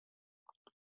says,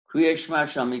 Kriya Shema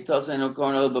Shamitos Eno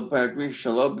Kornel B'Parak Rish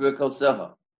Shalom B'Kol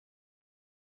Secha.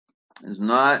 It's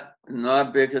not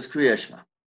Birkas Kriya Shema.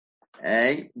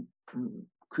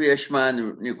 Kriya Shema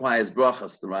requires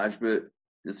brachas. The Rashba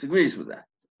disagrees with that.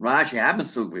 Rashi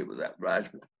happens to agree with that.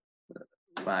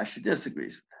 Rashi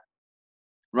disagrees with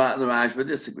that. The Rashba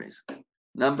disagrees.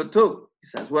 Number 2, he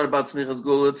says, what about Smichas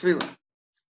Gula Tefillah?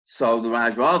 So the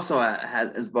Rashba also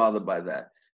is bothered by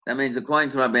that. That means,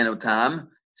 according to Rabbeinu Tam,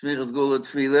 Smichas Gula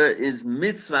Tefillah is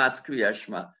mitzvahs Kriya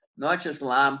Shema, not just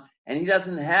lam. And he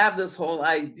doesn't have this whole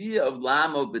idea of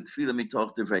Lamo B'Tfila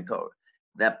Mitoch Divrei Torah.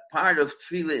 That part of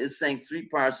Tfila is saying 3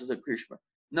 parts of Krishma.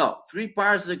 No, 3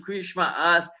 parts of Krishma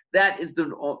as that is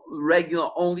the regular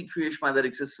only Krishma that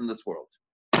exists in this world.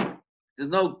 There's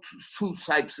no 2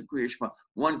 types of Krishma,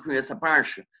 one Kriyas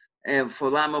Parsha. And for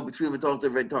Lamo B'Tfila Mitoch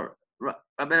Divrei Torah.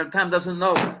 Rabbeinu Tam doesn't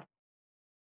know that.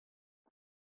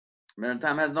 Rabbeinu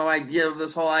Tam has no idea of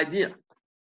this whole idea.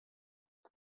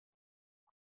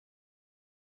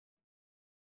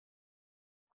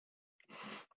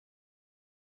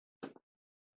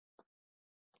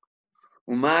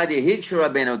 Umadi Hikshu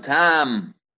Rabbeinu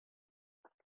Tam.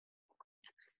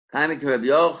 Rabbi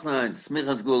Yochanan,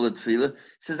 Smichas Gula Tefillah,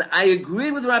 says, I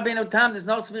agree with Rabbeinu Tam, there's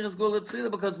no Smichas Gula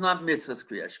Tefillah because it's not mitzvahs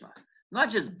Kriyas Shema. Not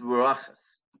just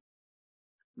brachas.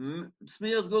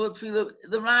 Smichas Gula Tefillah,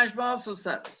 the Rashba also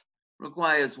says,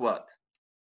 requires what?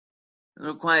 It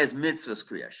requires mitzvahs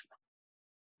Kriyas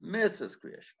Shema. Mitzvahs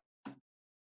Kriyas Shema.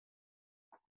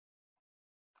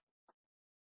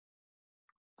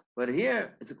 But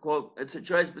here, it's a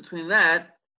choice between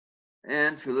that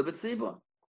and Tefillah B'Tzibur.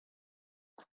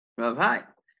 Rav Hai.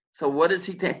 So what does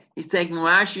he take? He's taking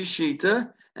Rashi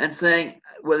Shita and saying,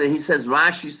 whether he says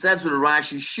Rashi says with a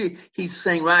Rashi Shita, he's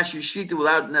saying Rashi Shita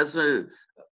without necessarily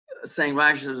saying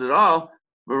Rashi says at all,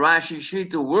 but Rashi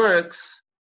Shita works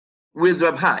with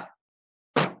Rav Hai.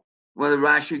 Whether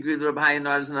Rashi agrees with Rav Hai or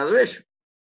not is another issue.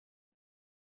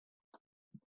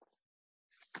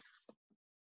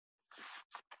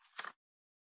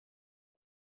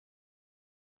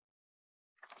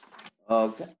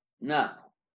 Okay. Now,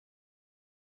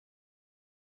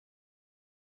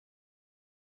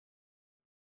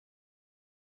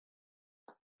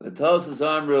 the Tosas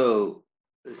Amru,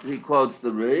 he quotes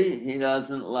the Ri, he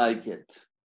doesn't like it.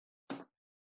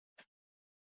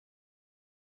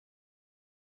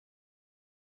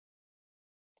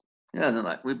 He doesn't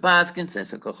like it. We paskin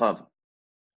says a kochav.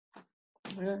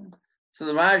 So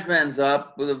the Rashba ends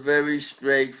up with a very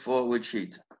straightforward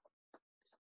sheet.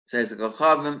 Says a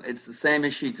kochavim, it's the same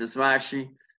as sheet as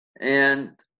Rashi,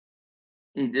 and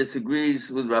he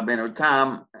disagrees with Rabbeinu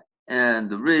Tam and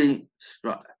the Ri.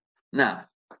 Now,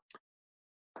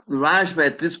 the Rashba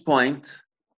at this point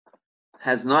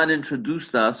has not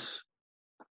introduced us.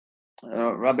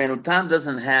 Rabbeinu Tam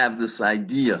doesn't have this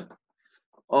idea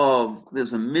of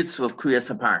there's a mitzvah of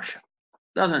Kriyas HaParsha.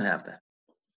 Doesn't have that.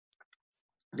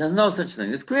 There's no such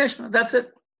thing. It's Kriyas. That's it.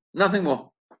 Nothing more.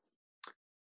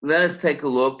 Let us take a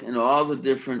look in all the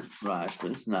different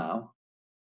Rashbas now,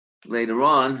 later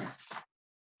on,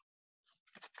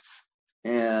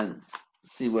 and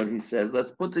see what he says. Let's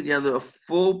put together a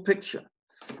full picture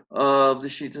of the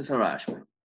Shitas HaRashba.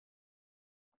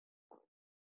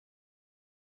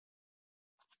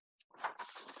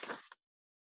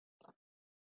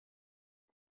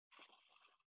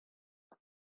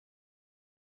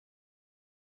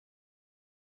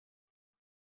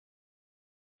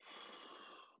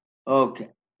 Okay,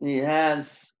 he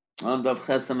has on Daf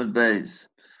Chesam Beis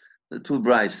the 2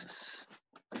 brises,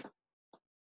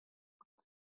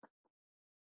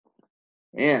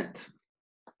 and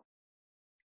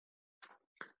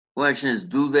question is,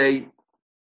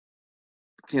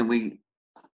 can we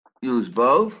use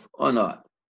both or not?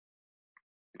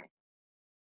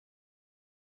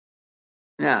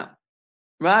 Now,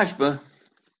 Rashba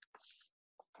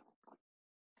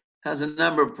has a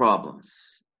number of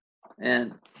problems,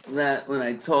 and that when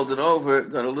I told it over,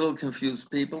 it got a little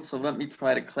confused people, so let me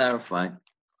try to clarify.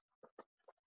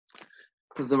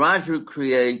 Because the Rashba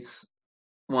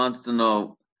wants to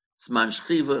know, Zman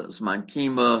Shchiva, Zman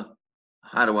Kima,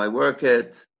 how do I work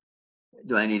it?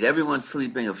 Do I need everyone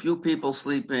sleeping, a few people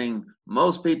sleeping,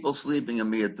 most people sleeping, a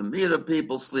mere to mere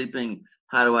people sleeping?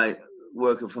 How do I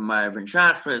work it for Ma'ariv and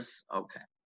Shachris? Okay.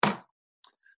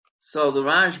 So the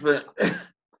Rashba,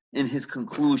 in his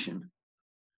conclusion,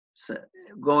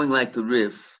 going like the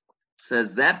Rif,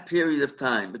 says that period of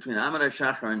time between Amar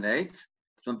HaShachar and Eitz,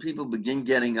 when people begin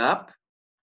getting up,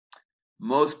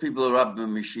 most people are up in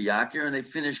Mishiyakir, and they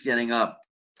finish getting up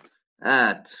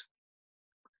at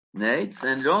Neitz,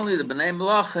 and only the B'nai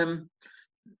Melachim,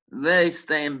 they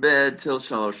stay in bed till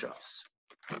Shalosh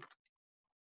Shos.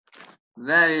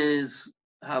 That is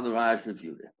how the Raj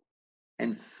reviewed it.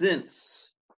 And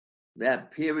since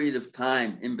that period of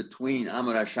time in between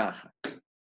Amar HaShachar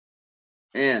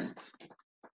and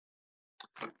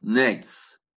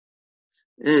Neitz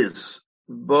is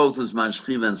both Zman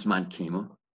Shchiva and Zman Kima,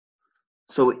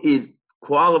 so it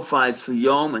qualifies for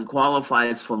Yom and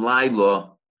qualifies for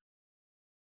Laila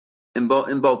in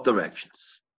both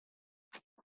directions.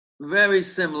 Very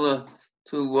similar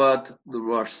to what the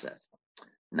Rosh says.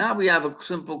 Now we have a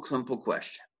simple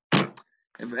question.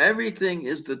 If everything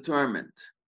is determined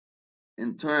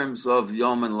in terms of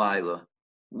Yom and Laila,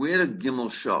 where do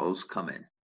Gimel shows come in?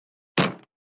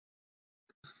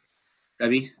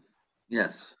 Rabbi,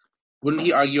 Yes. wouldn't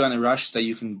he argue on a rush that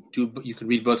you can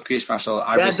read both Kriyash Mashal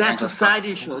Arvis? That's a side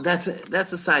issue. That's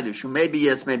a side issue. Maybe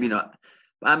yes, maybe not.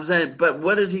 I'm saying, but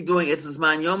what is he doing? It's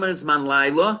Zman Yom and it's Zman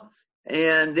Laila,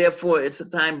 and therefore it's a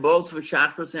time both for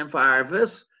Shachris and for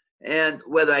Arvis. And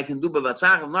whether I can do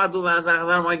Bavatzach or not do Bavatzach,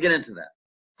 I don't want to get into that.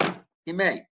 He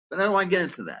may, but I don't want to get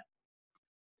into that.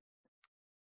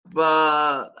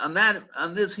 But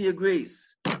on this he agrees.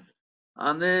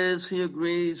 On this he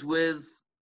agrees with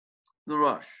the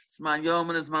Rosh. It's Zman Yom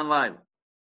and it's Zman Laila.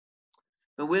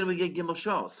 But where do we get Gimel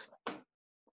Shos?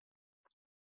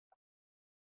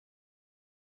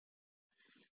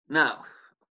 Now,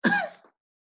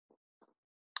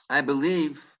 I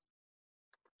believe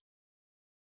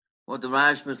what the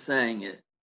Rashba is saying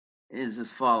is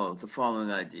as follows, the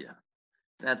following idea.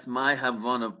 That's my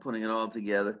Havana of putting it all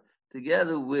together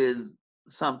with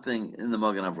something in the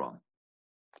Magen Avraham.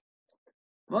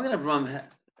 Magen Avraham,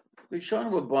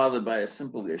 Rishonim were bothered by a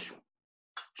simple issue.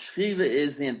 Shchiva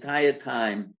is the entire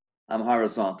time I'm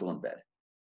horizontal in bed.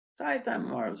 Entire time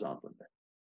I'm horizontal in bed.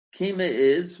 Kima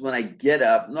is when I get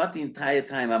up, not the entire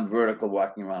time I'm vertical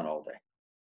walking around all day.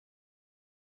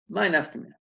 My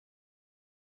nafkamina.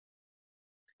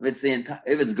 If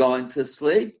it's going to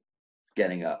sleep, it's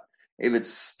getting up. If it's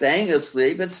staying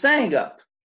asleep, it's staying up.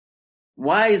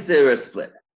 Why is there a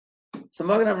split? So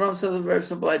Magen Avraham says a very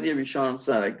simple idea. Rishonim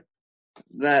said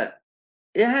that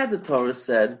it had the Torah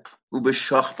said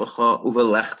ubeshachbacha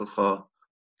uvelechtecha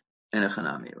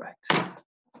enechanami, right?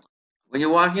 When you're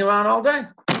walking around all day,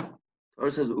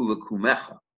 Torah says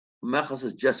uvekumecha. Kumecha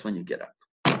says just when you get up.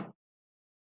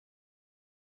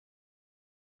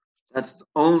 That's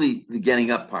only the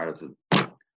getting up part of it,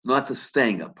 not the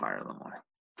staying up part of the morning.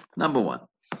 Number one.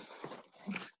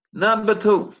 Number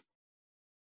two.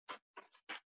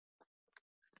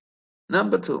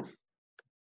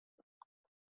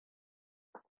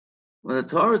 When the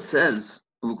Torah says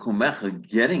uvekumecha,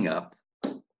 getting up,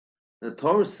 the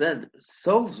Torah said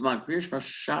Sof Zman Kriyash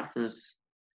Shachris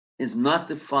is not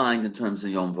defined in terms of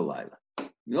Yom V'Laila.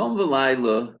 Yom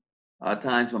V'Laila are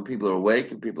times when people are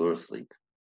awake and people are asleep.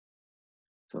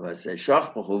 So if I say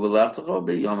Shachbachu V'Lechtecha, it'll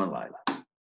be Yom and Laila.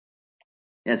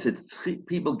 Yes,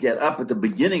 people get up at the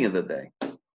beginning of the day,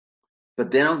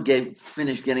 but they don't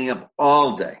finish getting up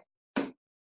all day.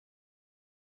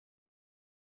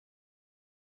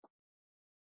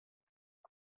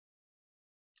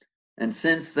 And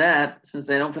since they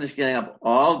don't finish getting up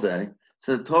all day,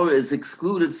 so the Torah is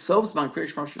excluded Sof Zman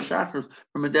Kriyash Shachris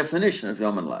from a definition of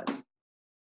Yom and Laila.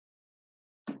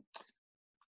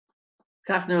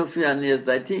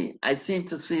 I seem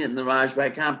to see it in the Raj, but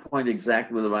I can't point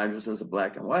exactly where the Raj says it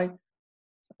black and white.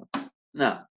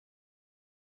 Now,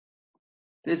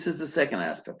 this is the second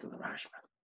aspect of the Raj.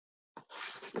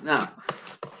 Now,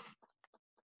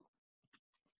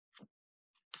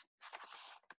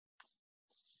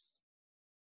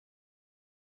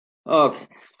 okay.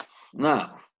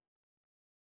 Now,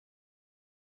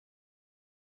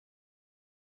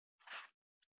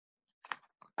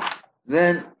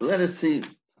 then let us see.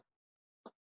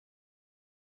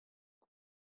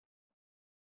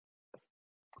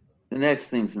 The next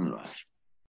thing's in the Rashi.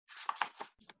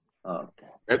 Okay.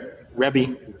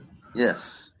 Rebbe.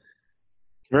 Yes.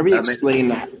 Can Rebbe explain?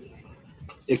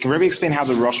 Can Rebbe explain how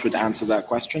the Rosh would answer that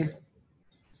question?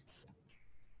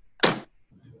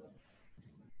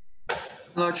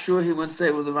 I'm not sure he would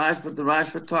say with the Rash, but the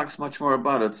Rashba talks much more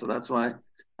about it, so that's why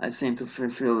I seem to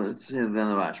feel it's here than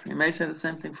the Rashba. He may say the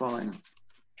same thing for all I know.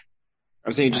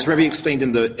 I'm saying just Rebbe explained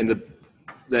in the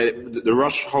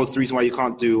Rosh holds the reason why you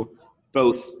can't do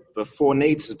both before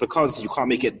Nates is because you can't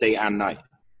make it day and night.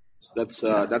 So that's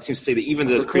that seems to say that even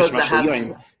the Kriyash Mashal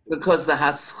Yoim, because the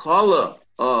haschala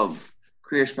of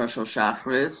Kriyash Mashal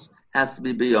Shachris has to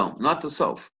be beyond, not the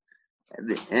Sof.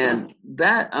 And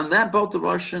that on that both the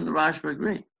Rosh and the Rashba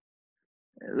agree.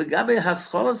 The Gabi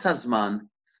Hascholas Hazman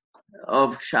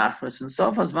of Shachris and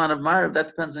Sof Hazman of Marav, that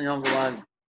depends on Yom V'Laila.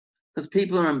 Because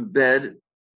people are in bed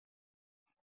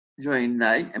during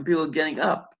night and people are getting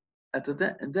up at the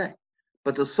day.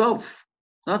 But the Sof,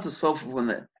 not the Sof when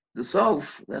the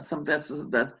Sof,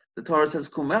 that the Torah says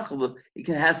Kumechel, it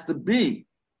has to be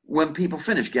when people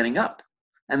finish getting up.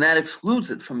 And that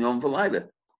excludes it from Yom V'Laila.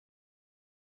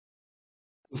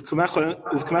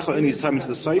 Uvkumecha only determines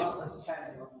the Sof?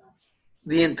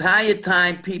 The entire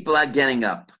time people are getting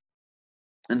up.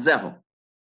 And Zehel.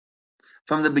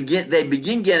 From the they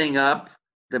begin getting up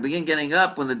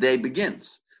when the day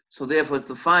begins. So therefore it's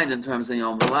defined in terms of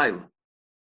Yom V'Laila.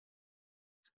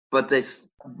 but they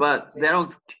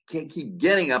don't keep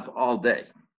getting up all day.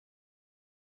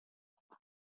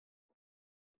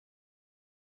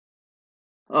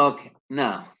 Okay,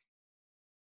 now.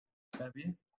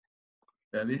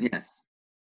 Rebbe? Yes.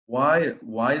 Why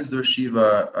is the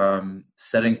Shiva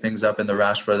setting things up in the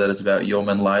Rashba that it's about Yom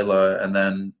and Laila, and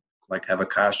then like have a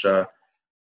kasha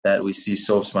that we see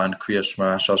Sofsman, Kriya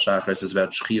Shema, Shal Shachris is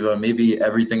about Shchiva? Maybe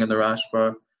everything in the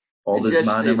Rashba, all the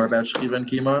Zmanim are about Shchiva and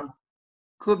Kima?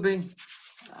 Could be.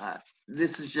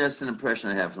 This is just an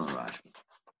impression I have from the Rashba.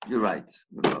 You're right,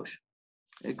 Moshe.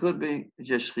 It could be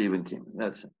just Shchiva and Kima.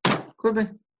 That's it. Could be.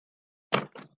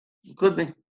 It could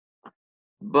be.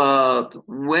 But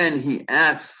when he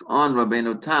asks on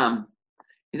Rabbeinu Tam,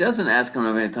 he doesn't ask on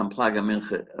Rabbeinu Tam Plaga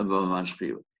Mincha Avaman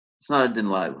Shchiva. It's not a din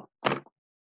Laila.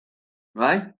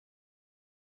 Right?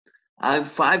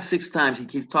 5-6 times he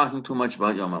keeps talking too much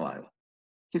about Yom HaLaila.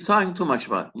 Keep talking too much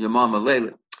about Yom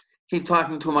HaLaila. Keep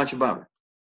talking too much about it.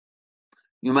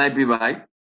 You might be right.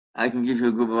 I can give you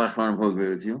a group of Achronim who agree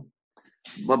with you.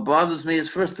 What bothers me is,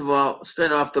 first of all,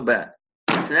 straight off the bat,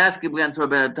 should ask against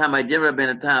Rabbeinu Tam, I did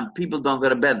Rabbeinu Tam, people don't go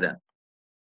to bed then.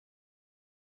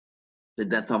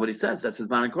 That's not what he says. That's his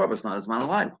man and Korban, not his man and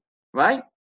Laila. Right?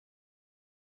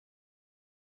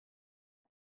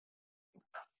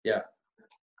 Yeah.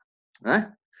 Right?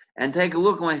 And take a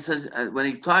look when he says, when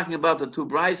he's talking about the two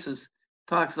brises,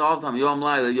 talks all the time, Yom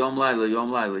Laila, Yom Laila,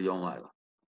 Yom Laila, Yom Laila.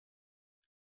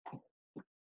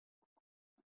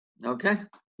 Okay?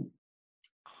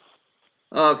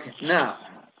 Okay, now.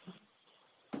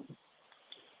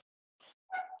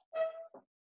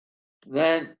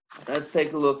 Then, let's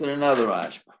take a look at another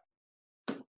Rashba.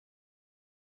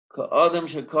 Ka'odem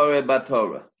shekore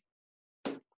batorah.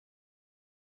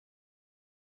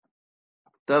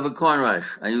 David Kornreich,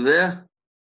 are you there?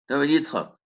 David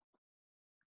Yitzchak.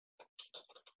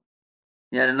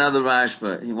 He had another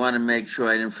Rashba. He wanted to make sure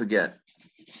I didn't forget.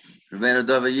 Rabbeinu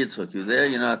David Yitzchak, you there?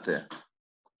 You're not there.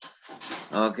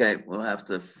 Okay, we'll have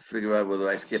to figure out whether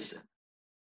I skipped it.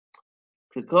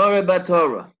 Kekore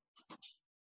batorah.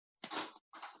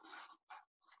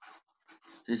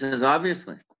 He says,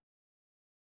 obviously.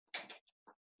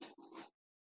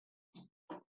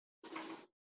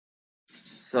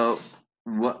 So,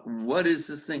 what is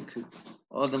this thing?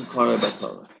 Odem Kore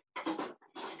batorah.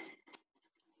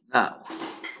 Now,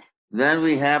 then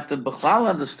we have to B'chlal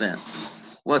understand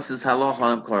what's this halacha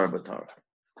Odem Kore batorah.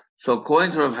 So,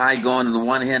 according to Rav Hai Gaon, on the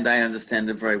one hand, I understand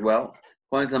it very well.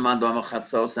 According to the Mandama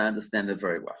Chatzos, I understand it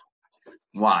very well.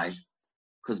 Why?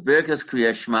 Because Birkas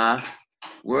Kriya Shema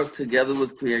work together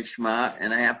with Kriya Shema,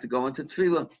 and I have to go into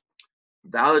Tefillah.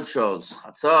 Dalit shows,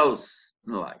 Chatzos,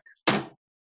 and the like.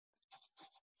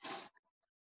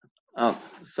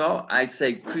 So I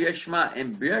say Kriya Shema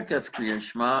and Birkas Kriya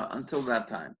Shema until that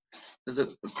time.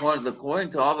 Because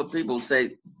according to all the people who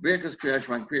say Birkas Kriya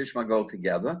Shema and Kriya Shema go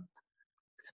together.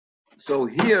 So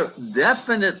here,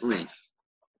 definitely,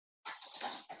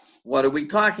 what are we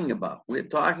talking about? We're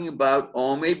talking about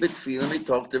Omei B'Tfilah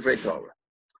Mitoch Divrei Torah.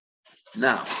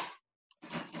 Now,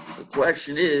 the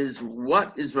question is,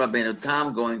 what is Rabbeinu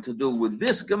Tam going to do with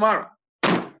this Gemara?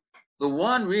 The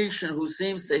one Rishon who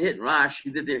seems to hit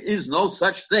Rashi that there is no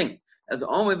such thing as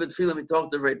Omei B'Tfilah Mitoch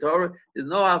Divrei Torah is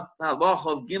no halacha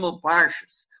of Gimel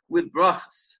Parshas with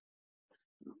brachas.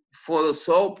 For the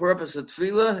sole purpose of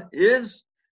Tefillah is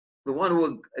the one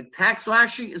who attacks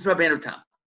Rashi is Rabbeinu Tam.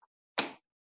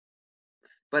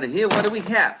 But here, what do we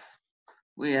have?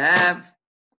 We have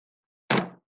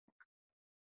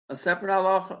a separate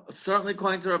halacha, certainly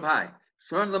according to Rav Hai.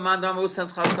 Certainly the Mandam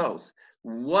says Chatzos.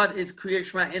 What is Kriya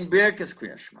Shema in Birkas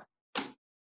Kriya Shema?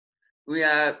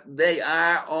 They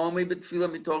are only B'Tfilah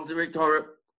Mitoch Divrei Torah,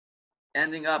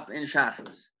 ending up in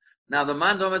Shachris. Now the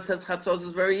Mandam says Chatzos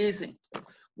is very easy.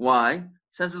 Why? It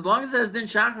says as long as there's din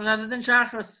Shachris, there's din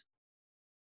Shachris.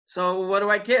 So what do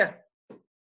I care?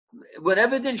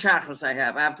 Whatever din Shachris I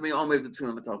have to be only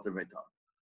B'Tfilah Mitoch Divrei Torah.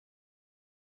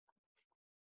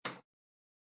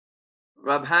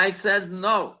 Rab Hai says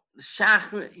no.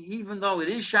 Shachris, even though it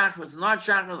is Shachris, not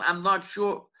Shachris, I'm not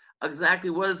sure exactly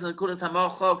what is the Nekudas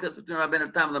HaMachlokas between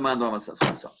Rabbeinu Tam and the Mandama says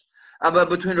Chatzos. But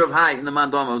between Rav Hai and the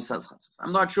Mandama who says Chatzos.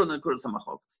 I'm not sure the Nekudas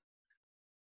HaMachlokas.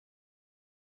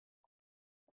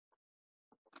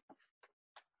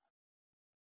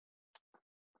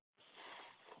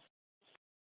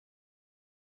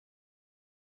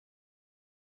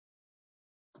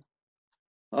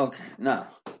 Okay, now,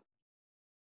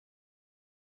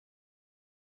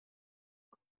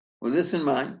 with this in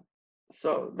mind,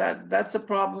 so that's a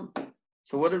problem.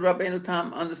 So what did Rabbeinu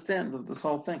Tam understand of this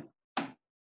whole thing?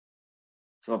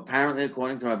 So apparently,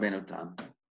 according to Rabbeinu Tam,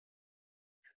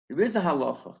 there is a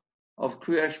halacha of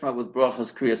Kriya Shema with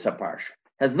brachas Kriya Saparsha.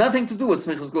 Has nothing to do with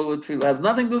Smichas Gula with Tefillah. Has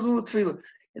nothing to do with Tefillah.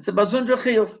 It's about Zundra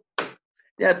Chiyuv.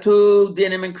 There are two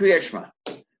dinim in Kriya Shema.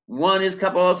 One is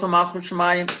Kabbalah Malchut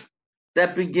Shemayim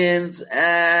that ends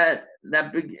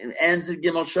at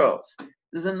Gimel Shos.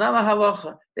 There's another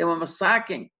halacha. They were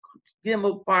masaking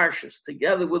Gimel Parshas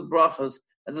together with brachas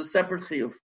as a separate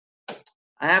chiyuv.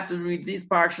 I have to read these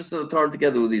parshas of the Torah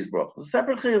together with these brachas. A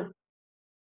separate chiyuv.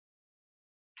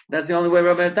 That's the only way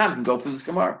Rabbi Tam can go through this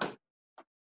Gemara.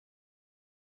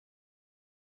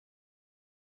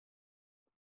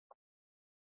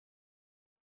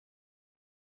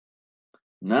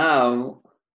 Now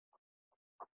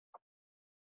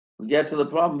we get to the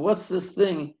problem. What's this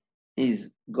thing? He's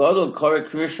Godel Koreh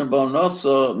Krishna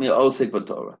Bonotso mi Osek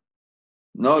B'Torah.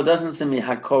 No, it doesn't say mi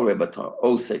Hakore B'Torah,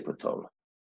 Osek B'Torah.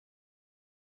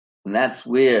 And that's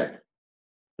where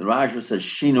the Raja says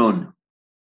Shinun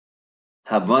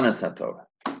Havanas HaTorah.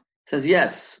 It says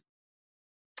yes.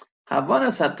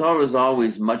 Havanas HaTorah is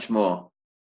always much more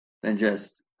than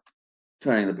just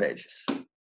turning the pages.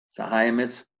 It's a higher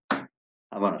mitzvah.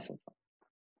 Havanas HaTorah.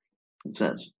 It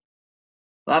says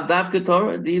Lav Davke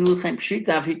Torah Dilu Chem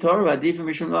Pshita Avi Torah Adifim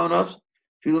Mishum Lonos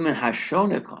Filu Min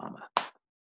Hashone Koama.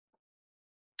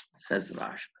 Says the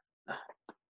Rashi.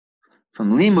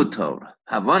 From Limud Torah,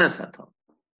 Havanas HaTorah.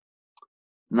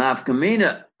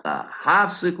 Nafkamina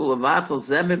Hafsikul Avatal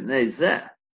Zemib Nezeh.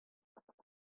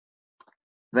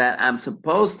 That I'm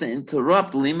supposed to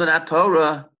interrupt Limud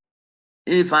HaTorah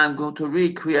if I'm going to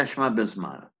read Kriya Shema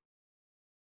B'Zman.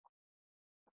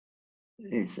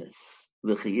 He says,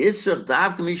 V'chiyitzrach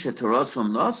Davkami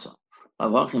Shetarosum Nosa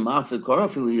Avachim Achzir Korah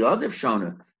Filu Yodef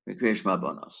Shona Kriya Shema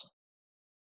B'Nosa.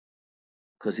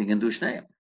 Because he can do Shneim.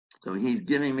 So he's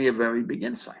giving me a very big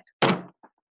insight.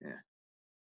 Yeah.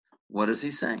 What is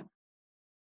he saying?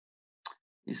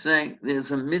 He's saying there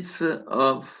is a mitzvah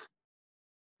of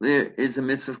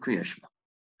Kriya Shema.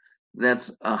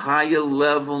 That's a higher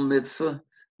level mitzvah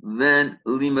than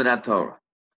Limud HaTorah.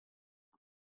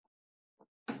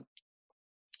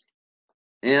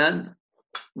 And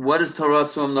what does Torah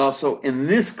Suam also in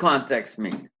this context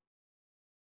mean?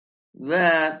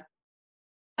 That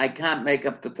I can't make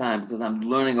up the time because I'm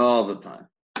learning all the time.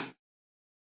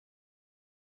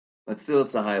 But still,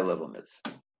 it's a higher level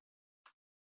mitzvah.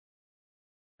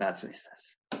 That's what he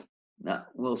says. Now,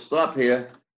 we'll stop here.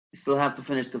 We still have to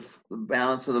finish the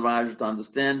balance of the Rajah to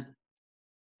understand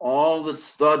all the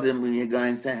studim we are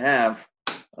going to have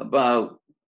about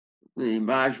the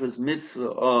Rajah's mitzvah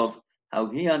of how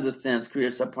he understands Kriya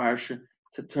Saparsha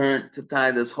to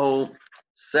tie this whole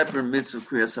separate mitzvah of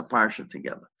Kriya Saparsha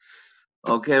together.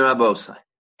 Okay, Rabbosai.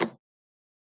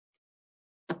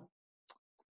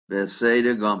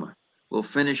 Beseder Gomer. We'll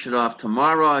finish it off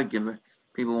tomorrow. I give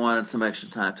people wanted some extra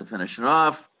time to finish it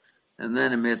off, and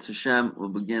then in Mitzvah Hashem we'll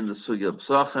begin the Sugya of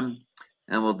Psachim,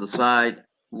 and we'll decide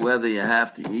whether you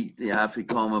have to eat the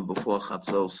Afikoma before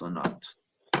Chatzos or not.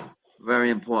 Very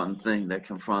important thing that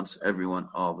confronts everyone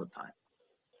all the time.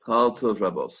 Call to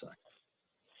Rabbosai.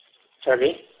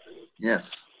 Rabbi?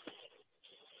 Yes.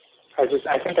 I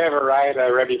think I have a ride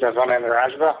Rabbi Zavana in the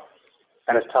Rajba,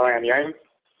 and it's telling on Yom.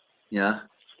 Yeah.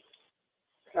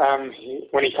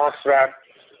 When he talks about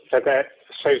that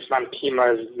Shoyz Man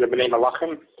Kima is the B'nai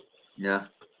Malachim. Yeah.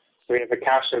 So we have a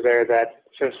kasha there that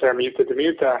since they're muta to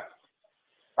muta,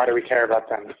 why do we care about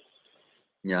them?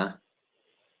 Yeah.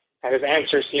 And his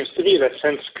answer seems to be that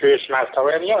since Kriya Shema is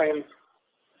Torah and Yom,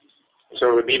 so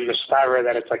it would be Mishtara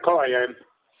that it's like Kol Yom.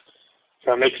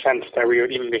 So it makes sense that we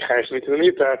would even be chayash muta to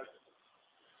muta.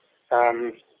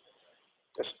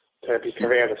 Just to be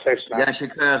clear, the safe now.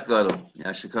 Yashikar Gadol.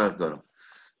 Yashikar Gadol.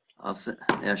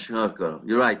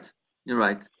 You're right.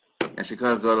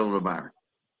 Yashikar Gadol Rabar.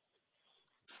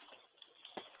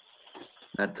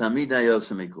 That Tamid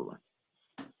Ayosem Ikula.